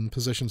in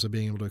positions of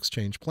being able to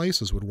exchange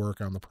places would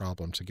work on the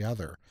problem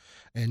together.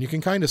 And you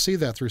can kind of see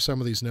that through some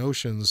of these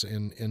notions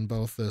in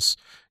both this,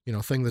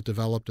 thing that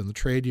developed in the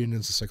trade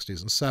unions, the 60s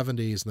and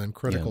 70s, and then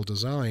critical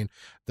design,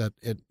 that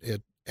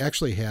it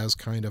actually has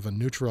kind of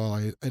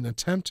an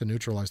attempt to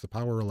neutralize the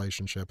power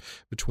relationship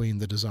between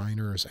the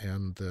designers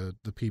and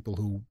the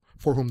people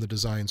for whom the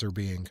designs are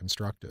being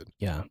constructed.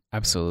 Yeah,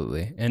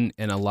 absolutely. And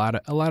a lot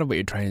of what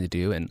you're trying to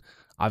do, and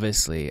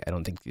obviously I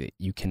don't think that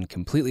you can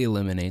completely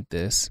eliminate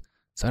this.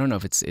 So I don't know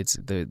if it's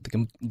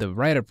the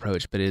right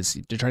approach, but it's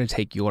to try to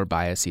take your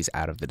biases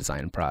out of the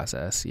design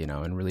process,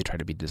 and really try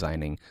to be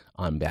designing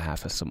on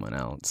behalf of someone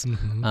else.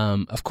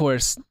 Of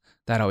course,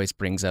 that always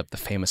brings up the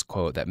famous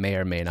quote that may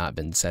or may not have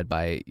been said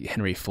by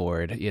Henry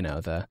Ford,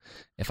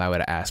 if I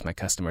would have asked my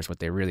customers what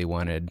they really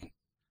wanted,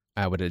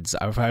 if I would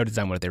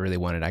design what they really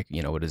wanted, I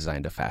would have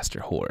designed a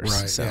faster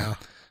horse. Right, so,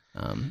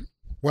 yeah.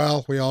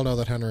 Well, we all know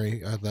that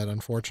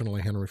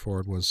unfortunately Henry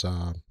Ford was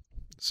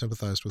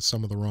sympathized with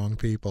some of the wrong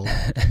people.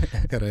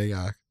 Had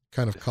a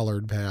kind of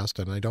colored past,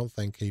 and I don't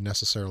think he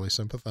necessarily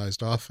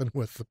sympathized often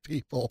with the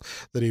people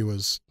that he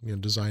was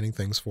designing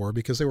things for,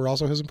 because they were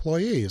also his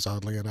employees,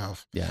 oddly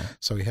enough. Yeah.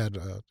 So he had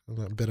a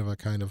bit of a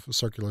kind of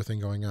circular thing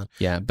going on.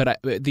 Yeah, but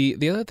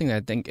the other thing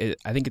that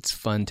I think it's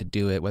fun to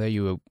do it, whether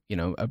you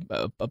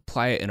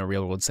apply it in a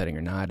real world setting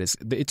or not, is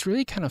it's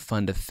really kind of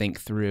fun to think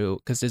through,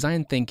 because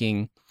design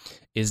thinking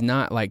is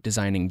not like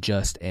designing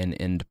just an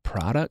end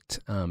product.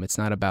 It's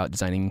not about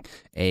designing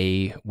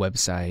a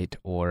website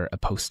or a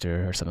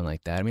poster or something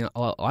like that. I mean, a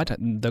lot of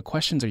times, the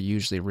questions are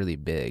usually really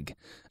big.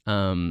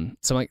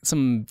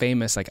 Some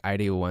famous like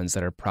idea ones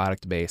that are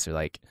product based are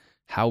like,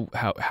 how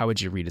would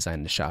you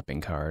redesign the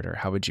shopping cart, or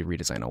how would you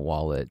redesign a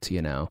wallet,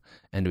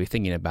 and we're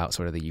thinking about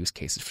sort of the use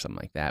cases for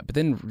something like that. But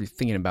then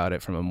thinking about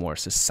it from a more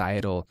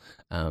societal,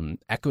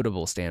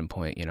 equitable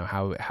standpoint,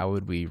 how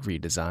would we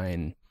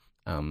redesign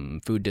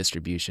food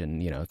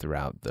distribution,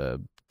 throughout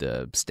the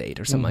state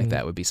or something like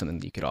that would be something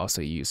that you could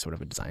also use sort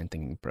of a design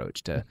thinking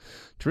approach to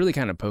really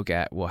kind of poke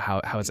at, well,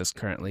 how is this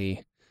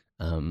currently,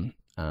 how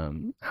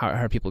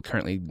are people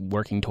currently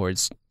working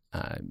towards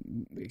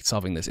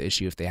solving this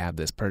issue if they have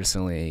this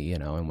personally,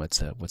 and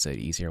what's an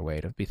easier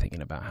way to be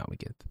thinking about how we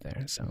get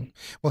there. So,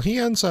 well, he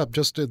ends up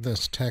just in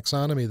this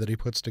taxonomy that he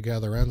puts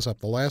together, the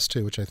last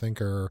two, which I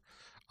think are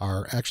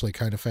actually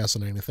kind of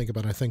fascinating to think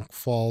about. I think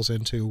falls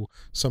into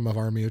some of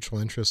our mutual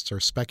interests, are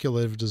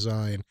speculative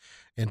design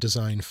and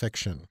design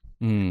fiction.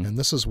 And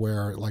this is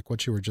where, like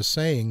what you were just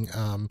saying,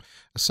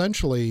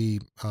 essentially,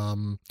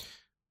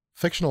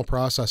 fictional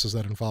processes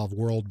that involve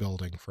world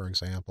building, for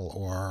example,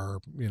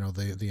 or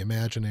the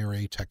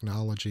imaginary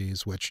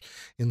technologies, which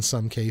in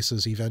some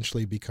cases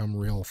eventually become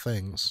real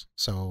things.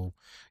 So,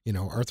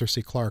 Arthur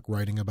C. Clarke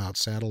writing about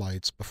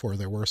satellites before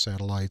there were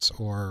satellites,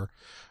 or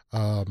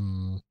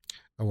the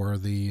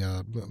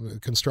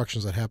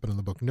constructions that happen in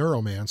the book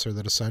Neuromancer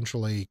that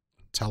essentially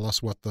tell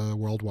us what the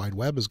World Wide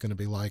Web is going to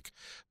be like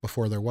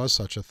before there was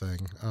such a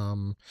thing,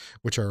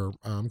 which are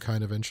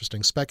kind of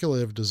interesting.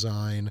 Speculative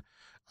design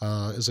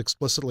is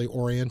explicitly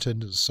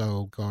oriented,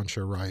 so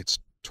Gonsher writes,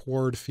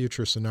 toward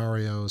future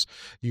scenarios.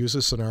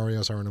 Uses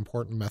scenarios are an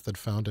important method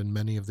found in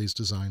many of these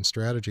design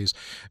strategies.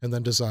 And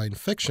then design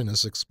fiction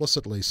is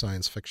explicitly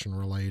science fiction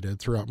related.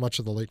 Throughout much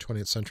of the late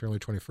 20th century, early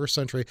 21st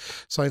century,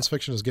 science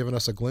fiction has given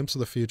us a glimpse of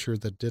the future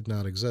that did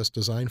not exist.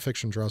 Design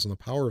fiction draws on the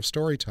power of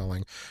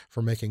storytelling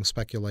for making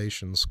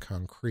speculations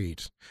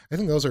concrete. I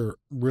think those are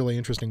really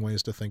interesting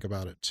ways to think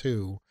about it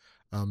too.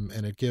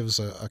 And it gives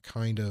a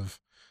kind of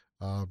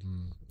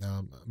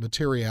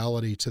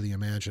materiality to the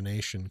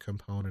imagination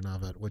component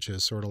of it, which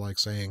is sort of like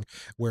saying,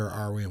 where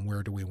are we and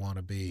where do we want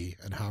to be,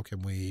 and how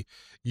can we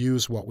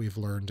use what we've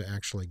learned to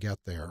actually get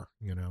there,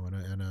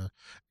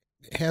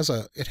 it has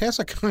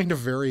a kind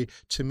of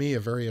to me, a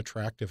very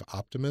attractive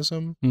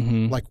optimism.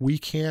 Like we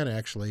can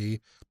actually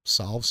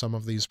solve some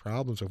of these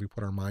problems if we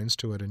put our minds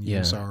to it and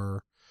use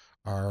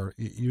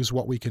use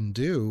what we can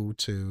do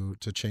to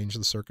change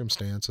the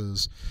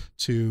circumstances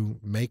to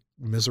make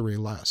misery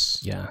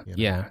less.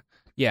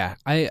 Yeah,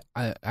 I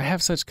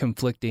have such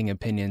conflicting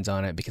opinions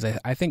on it, because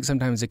I think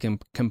sometimes it can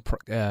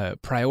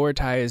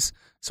prioritize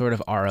sort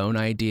of our own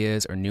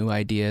ideas or new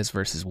ideas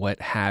versus what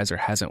has or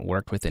hasn't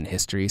worked within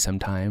history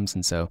sometimes.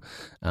 And so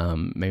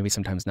maybe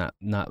sometimes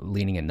not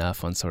leaning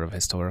enough on sort of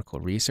historical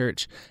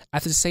research.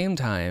 At the same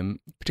time,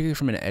 particularly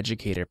from an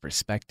educator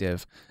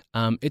perspective,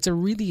 it's a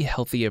really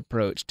healthy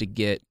approach to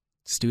get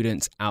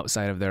students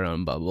outside of their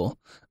own bubble.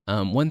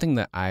 One thing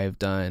that I've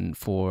done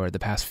for the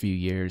past few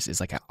years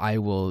is like I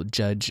will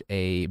judge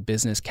a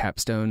business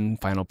capstone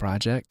final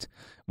project,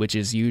 which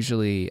is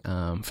usually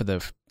for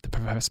the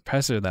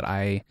professor that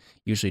I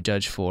usually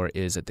judge for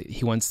is that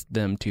he wants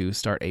them to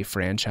start a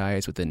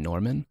franchise within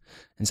Norman,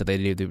 and so they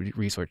do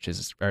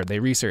the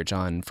research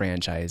on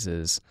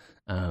franchises,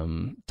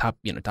 top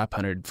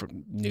 100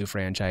 new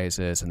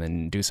franchises, and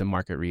then do some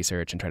market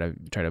research and try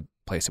to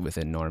place it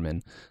within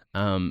Norman.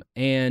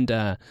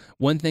 And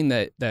one thing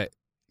that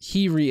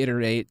he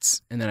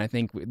reiterates, and then I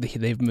think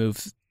they've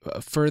moved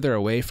further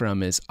away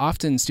from, is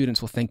often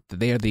students will think that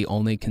they are the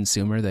only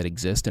consumer that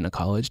exists in a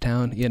college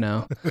town,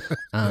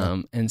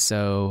 and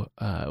so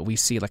we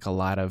see like a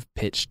lot of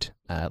pitched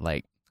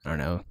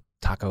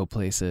taco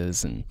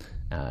places and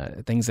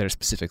things that are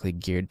specifically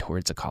geared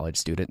towards a college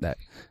student that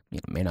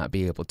may not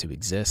be able to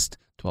exist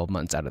 12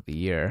 months out of the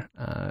year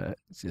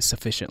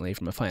sufficiently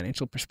from a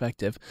financial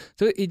perspective.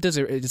 So it does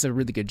a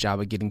really good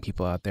job of getting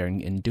people out there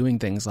and doing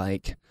things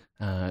like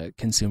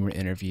consumer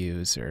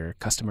interviews or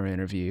customer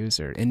interviews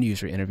or end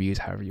user interviews,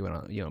 however you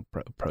want to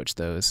approach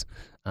those,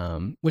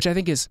 which I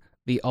think is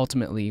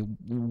ultimately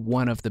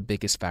one of the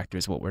biggest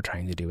factors what we're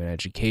trying to do in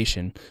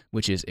education,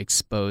 which is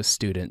expose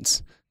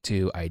students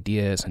to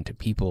ideas and to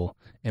people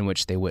in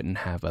which they wouldn't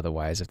have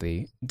otherwise if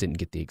they didn't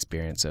get the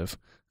experience of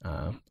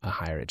a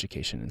higher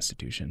education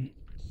institution.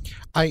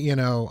 I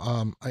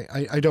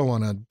don't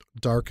want to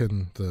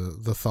darken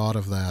the thought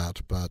of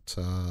that, but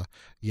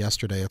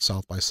yesterday at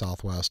South by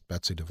Southwest,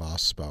 Betsy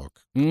DeVos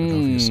spoke. I don't know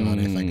if you saw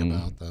anything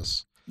about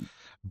this.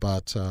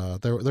 But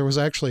there was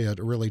actually a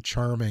really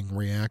charming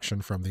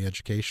reaction from the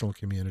educational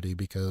community,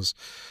 because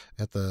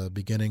at the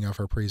beginning of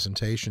her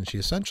presentation, she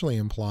essentially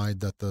implied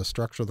that the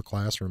structure of the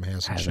classroom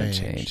hasn't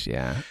changed.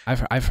 Yeah,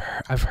 I've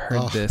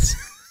heard this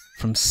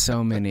from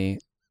so many.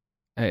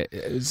 Yeah.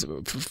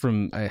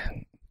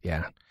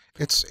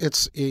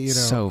 It's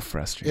so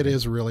frustrating. It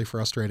is really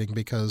frustrating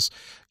because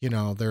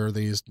there are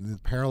these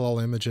parallel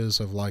images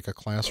of like a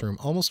classroom,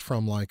 almost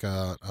from like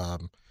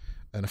an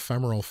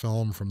ephemeral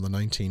film from the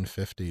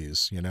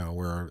 1950s,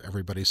 where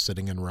everybody's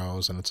sitting in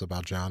rows and it's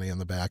about Johnny in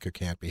the back who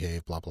can't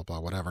behave, blah blah blah,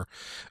 whatever.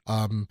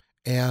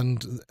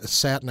 And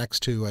sat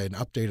next to an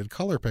updated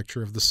color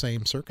picture of the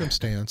same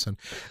circumstance.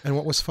 And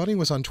what was funny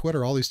was on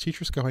Twitter, all these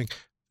teachers going,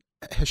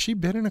 has she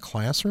been in a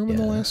classroom in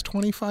the last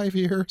 25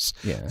 years?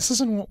 Yeah. This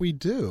isn't what we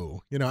do.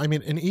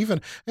 And even,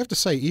 I have to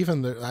say,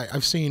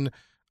 I've seen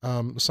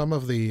some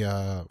of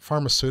the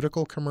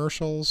pharmaceutical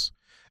commercials,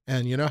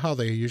 and you know how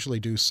they usually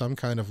do some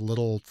kind of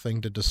little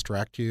thing to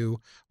distract you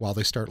while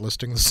they start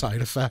listing the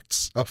side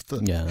effects of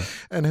the... Yeah.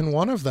 And in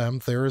one of them,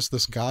 there is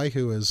this guy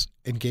who is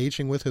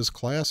engaging with his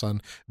class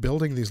on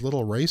building these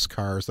little race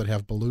cars that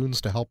have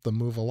balloons to help them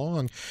move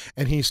along.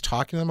 And he's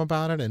talking to them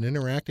about it and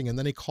interacting, and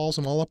then he calls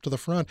them all up to the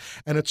front.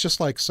 And it's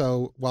just like,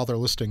 so while they're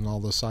listing all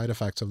the side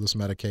effects of this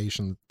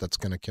medication that's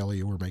going to kill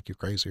you or make you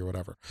crazy or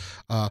whatever,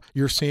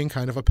 you're seeing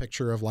kind of a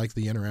picture of like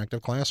the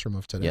interactive classroom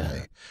of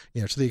today.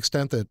 Yeah. To the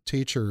extent that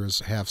teachers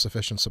have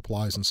sufficient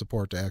supplies and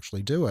support to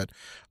actually do it,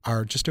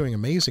 are just doing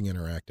amazing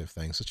interactive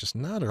things. It's just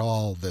not at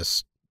all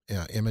this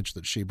image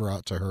that she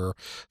brought to her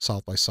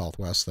South by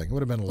Southwest thing. It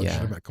would have been a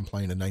legitimate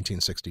complaint in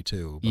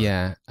 1962. But.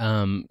 Yeah.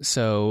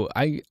 So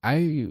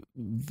I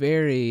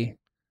very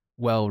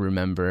well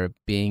remember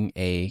being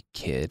a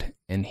kid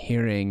and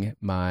hearing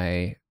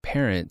my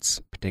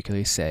parents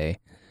particularly say,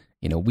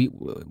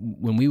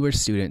 when we were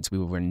students, we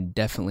were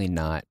definitely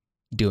not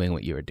doing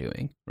what you were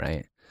doing,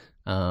 right?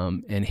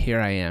 And here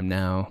I am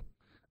now,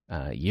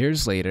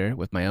 years later,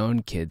 with my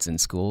own kids in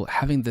school,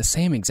 having the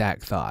same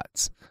exact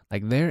thoughts.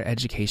 Like, their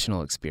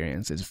educational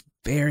experience is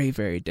very,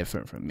 very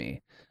different from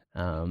me.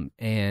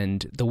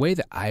 And the way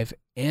that I've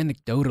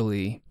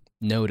anecdotally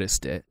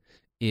noticed it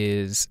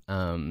is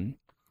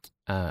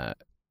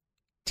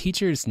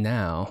teachers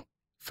now,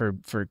 for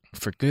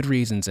good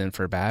reasons and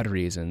for bad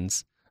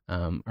reasons,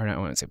 or not, I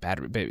want to say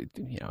bad, but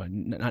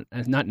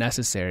not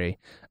necessary,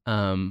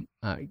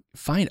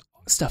 find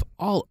stuff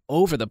all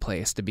over the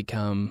place to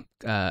become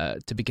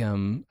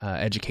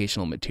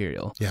educational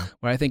material. Yeah.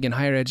 Where I think in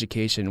higher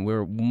education,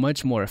 we're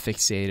much more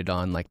fixated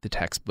on like the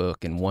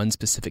textbook and one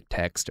specific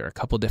text or a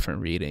couple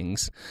different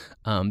readings.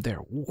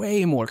 They're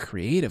way more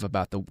creative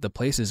about the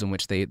places in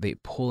which they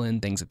pull in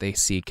things that they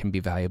see can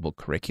be valuable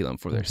curriculum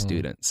for their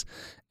students.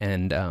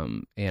 And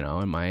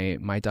and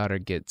my daughter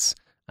gets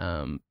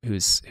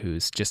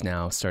who's just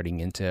now starting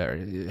into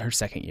her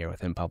second year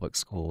within public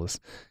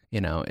schools,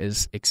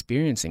 is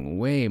experiencing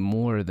way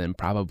more than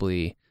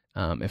probably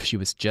if she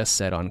was just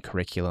set on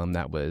curriculum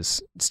that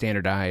was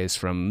standardized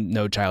from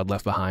No Child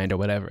Left Behind or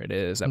whatever it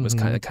is that was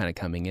kind of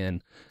coming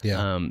in.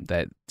 Yeah.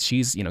 That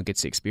she's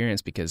gets to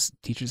experience, because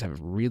teachers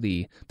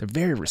they're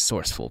very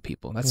resourceful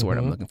people. That's the word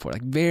I'm looking for.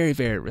 Like, very,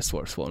 very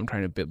resourceful. I'm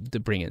trying to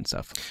bring in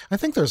stuff. I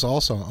think there's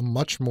also a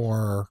much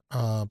more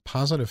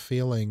positive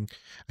feeling.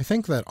 I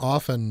think that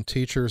often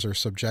teachers are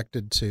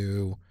subjected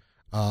to,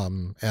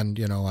 and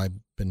I've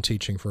been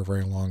teaching for a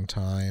very long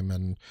time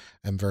and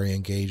am very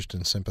engaged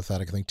and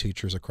sympathetic. I think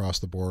teachers across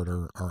the board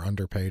are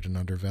underpaid and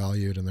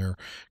undervalued, and they're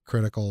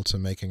critical to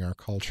making our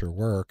culture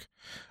work.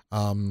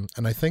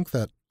 And I think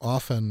that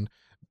often,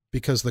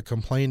 because the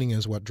complaining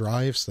is what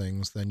drives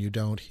things, then you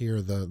don't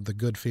hear the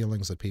good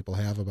feelings that people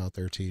have about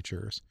their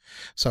teachers.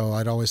 So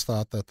I'd always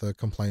thought that the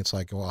complaints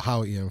like, well,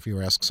 how, if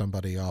you ask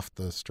somebody off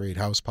the street,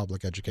 how's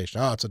public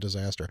education? Oh, it's a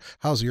disaster.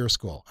 How's your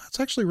school? It's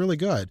actually really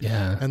good.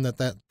 Yeah. And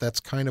that's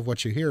kind of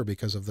what you hear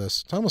because of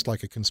this. It's almost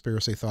like a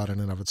conspiracy thought in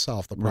and of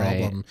itself. The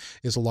problem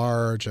is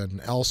large,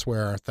 and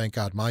elsewhere, thank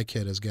God my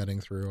kid is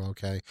getting through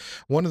okay.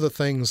 One of the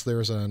things,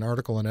 there's an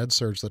article in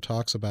EdSurge that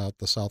talks about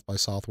the South by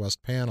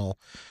Southwest panel,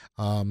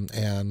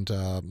 and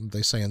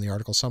they say in the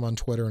article, some on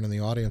Twitter and in the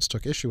audience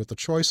took issue with the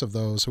choice of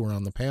those who were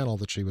on the panel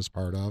that she was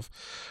part of.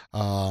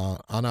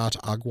 Anat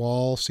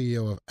Agwal,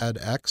 CEO of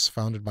edX,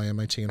 founded by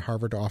MIT and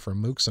Harvard to offer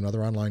MOOCs and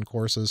other online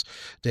courses.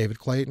 David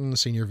Clayton,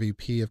 Senior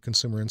VP of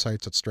Consumer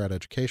Insights at Strat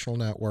Educational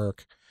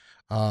Network.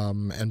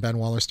 And Ben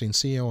Wallerstein,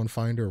 CEO and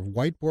founder of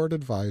Whiteboard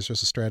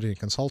Advisors, a strategy and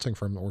consulting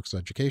firm that works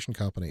with education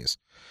companies.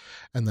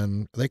 And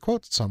then they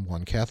quote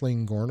someone,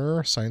 Kathleen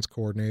Gorner, science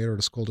coordinator at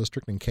a school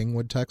district in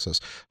Kingwood, Texas.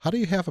 How do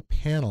you have a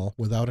panel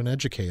without an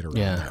educator on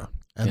there?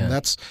 And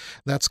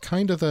that's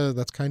kind of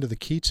the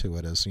key to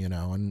it, is,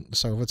 and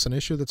so if it's an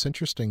issue that's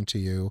interesting to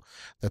you,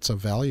 that's of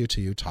value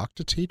to you, talk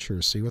to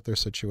teachers, see what their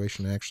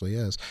situation actually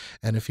is.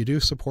 And if you do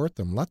support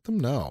them, let them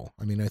know.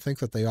 I mean, I think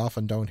that they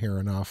often don't hear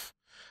enough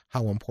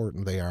how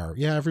important they are.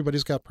 Yeah,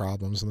 everybody's got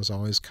problems, and there's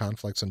always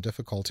conflicts and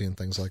difficulty and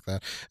things like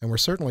that. And we're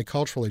certainly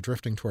culturally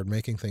drifting toward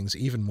making things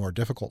even more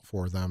difficult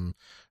for them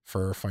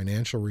for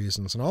financial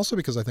reasons. And also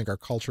because I think our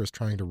culture is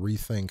trying to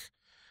rethink,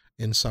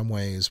 in some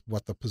ways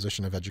what the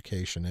position of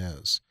education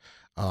is.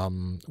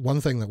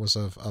 One thing that was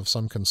of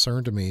some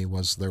concern to me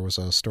was there was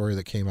a story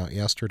that came out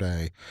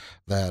yesterday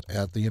that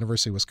at the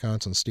University of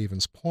Wisconsin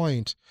Stevens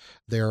Point,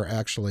 they're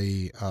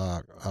actually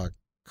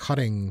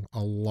cutting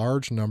a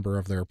large number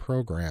of their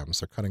programs.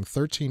 They're cutting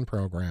 13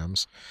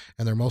 programs,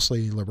 and they're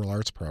mostly liberal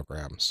arts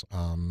programs.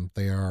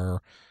 They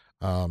are.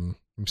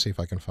 Let me see if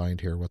I can find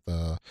here what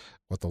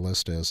the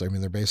list is. I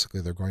mean,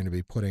 they're going to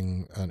be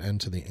putting an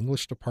end to the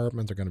English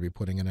department. They're going to be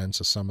putting an end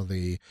to some of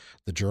the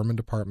German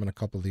department, a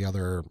couple of the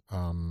other,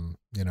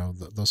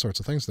 those sorts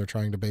of things. They're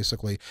trying to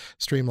basically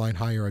streamline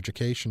higher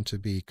education to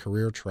be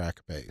career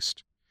track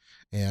based.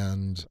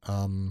 And,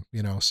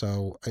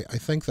 so I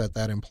think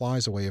that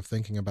implies a way of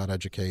thinking about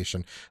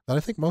education that I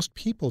think most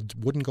people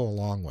wouldn't go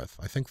along with.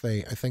 I think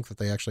that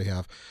they actually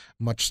have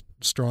much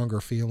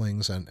stronger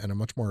feelings and a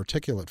much more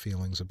articulate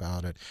feelings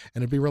about it.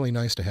 And it'd be really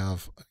nice to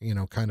have,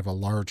 kind of a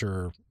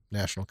larger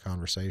national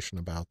conversation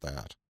about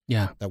that.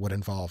 Yeah. That would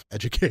involve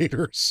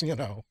educators,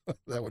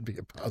 that would be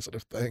a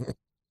positive thing.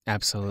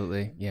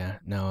 Absolutely. Yeah.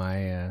 No,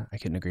 I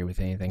couldn't agree with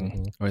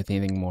anything or with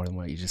anything more than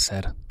what you just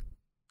said.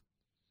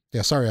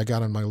 Yeah, sorry, I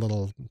got on my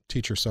little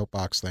teacher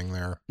soapbox thing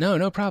there.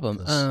 No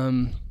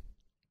problem.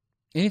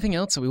 Anything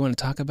else that we want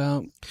to talk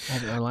about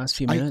in our last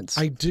few minutes?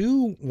 I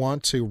do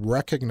want to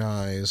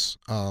recognize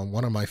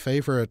one of my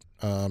favorite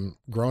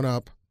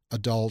grown-up,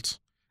 adult,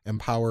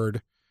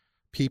 empowered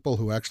people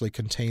who actually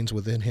contains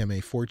within him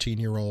a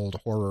 14-year-old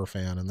horror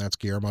fan, and that's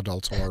Guillermo del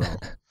Toro.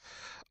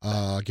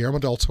 Guillermo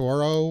del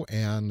Toro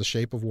and The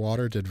Shape of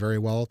Water did very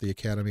well at the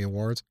Academy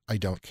Awards. I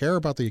don't care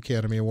about the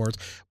Academy Awards,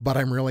 but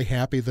I'm really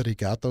happy that he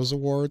got those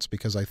awards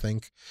because I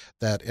think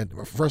that,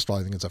 first of all,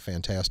 I think it's a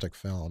fantastic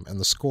film. And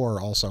the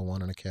score also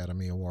won an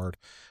Academy Award,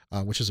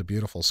 which is a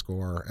beautiful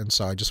score. And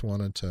so I just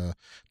wanted to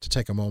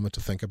take a moment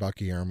to think about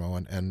Guillermo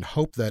and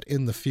hope that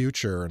in the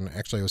future, and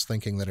actually I was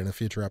thinking that in a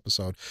future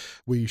episode,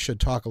 we should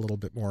talk a little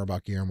bit more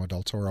about Guillermo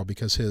del Toro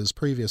because his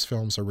previous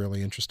films are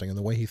really interesting and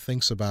the way he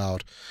thinks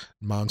about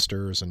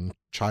monsters and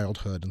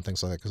childhood and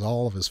things like that, because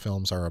all of his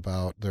films are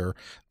about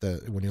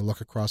when you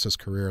look across his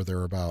career,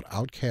 they're about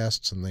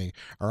outcasts, and they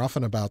are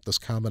often about this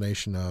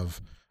combination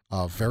of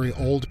very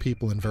old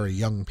people and very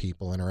young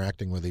people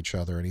interacting with each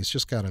other, and he's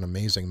just got an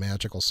amazing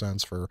magical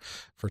sense for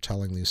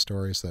telling these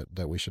stories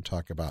that we should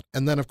talk about.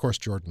 And then of course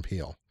Jordan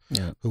Peele,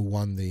 who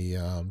won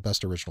the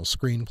Best Original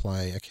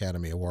Screenplay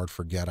Academy Award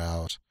for Get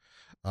Out.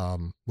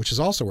 Which is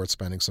also worth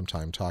spending some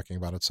time talking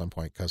about at some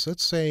point because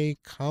it's a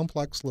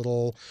complex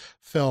little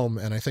film,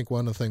 and I think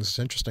one of the things that's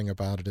interesting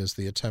about it is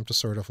the attempt to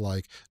sort of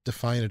like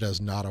define it as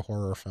not a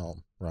horror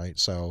film, right?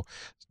 So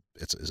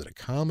is it a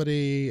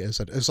comedy?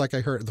 It's like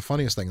I heard the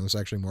funniest thing, and this is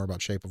actually more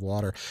about Shape of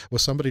Water,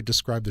 was somebody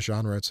described the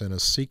genre it's in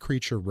as sea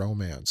creature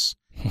romance.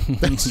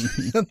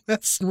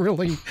 That's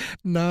really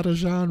not a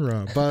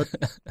genre, but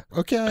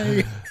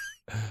okay.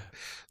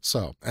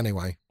 So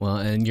anyway, well,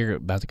 and you're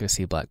about to go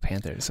see Black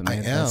Panther. So I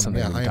am.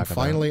 Yeah,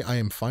 I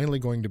am finally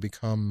going to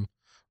become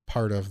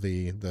part of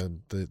the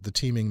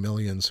teeming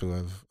millions who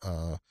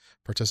have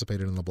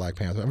participated in the Black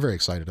Panther. I'm very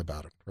excited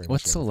about it.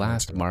 What's the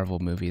last Marvel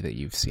movie that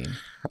you've seen?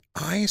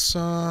 I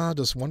saw.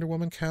 Does Wonder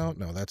Woman count?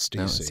 No, that's DC.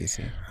 No, it's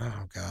DC.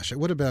 Oh gosh, it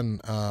would have been.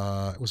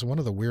 It was one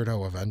of the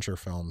weirdo Avenger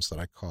films that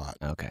I caught.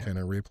 Okay. Kind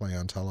of replay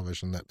on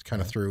television that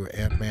kind of threw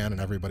Ant-Man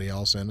and everybody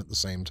else in at the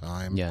same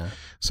time. Yeah.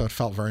 So it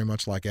felt very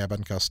much like Abbott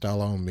and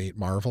Costello meet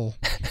Marvel.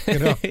 You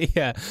know?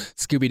 Yeah.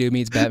 Scooby-Doo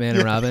meets Batman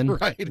and Robin.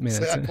 Right.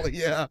 Exactly.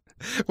 Yeah.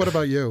 What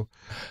about you?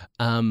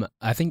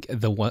 I think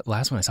the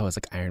last one I saw was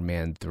like Iron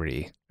Man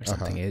 3 or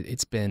something.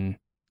 It's been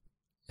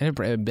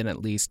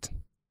at least.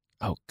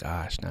 Oh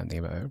gosh, now I'm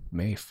thinking about it,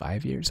 maybe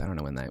 5 years. I don't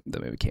know when the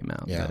movie came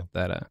out. Yeah.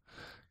 That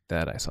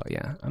I saw.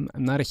 Yeah, I'm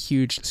not a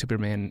huge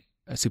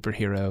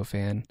superhero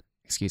fan.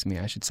 Excuse me,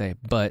 I should say,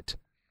 but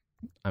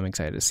I'm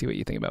excited to see what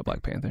you think about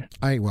Black Panther.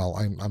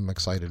 I'm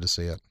excited to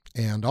see it,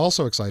 and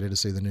also excited to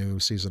see the new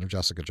season of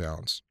Jessica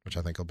Jones, which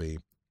I think will be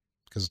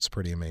because it's a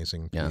pretty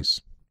amazing piece.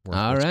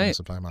 All right,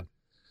 some time on.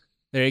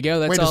 There you go.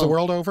 That's Wait, all. is the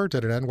world over?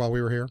 Did it end while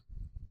we were here?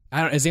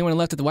 Is anyone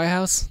left at the White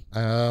House?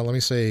 Let me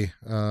see.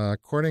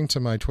 According to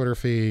my Twitter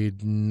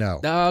feed,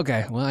 no. Oh,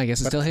 okay. Well, I guess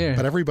it's still here.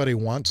 But everybody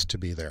wants to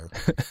be there,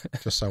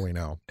 just so we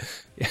know.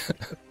 Yeah.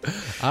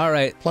 All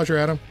right. Pleasure,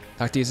 Adam.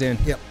 Talk to you soon.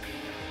 Yep.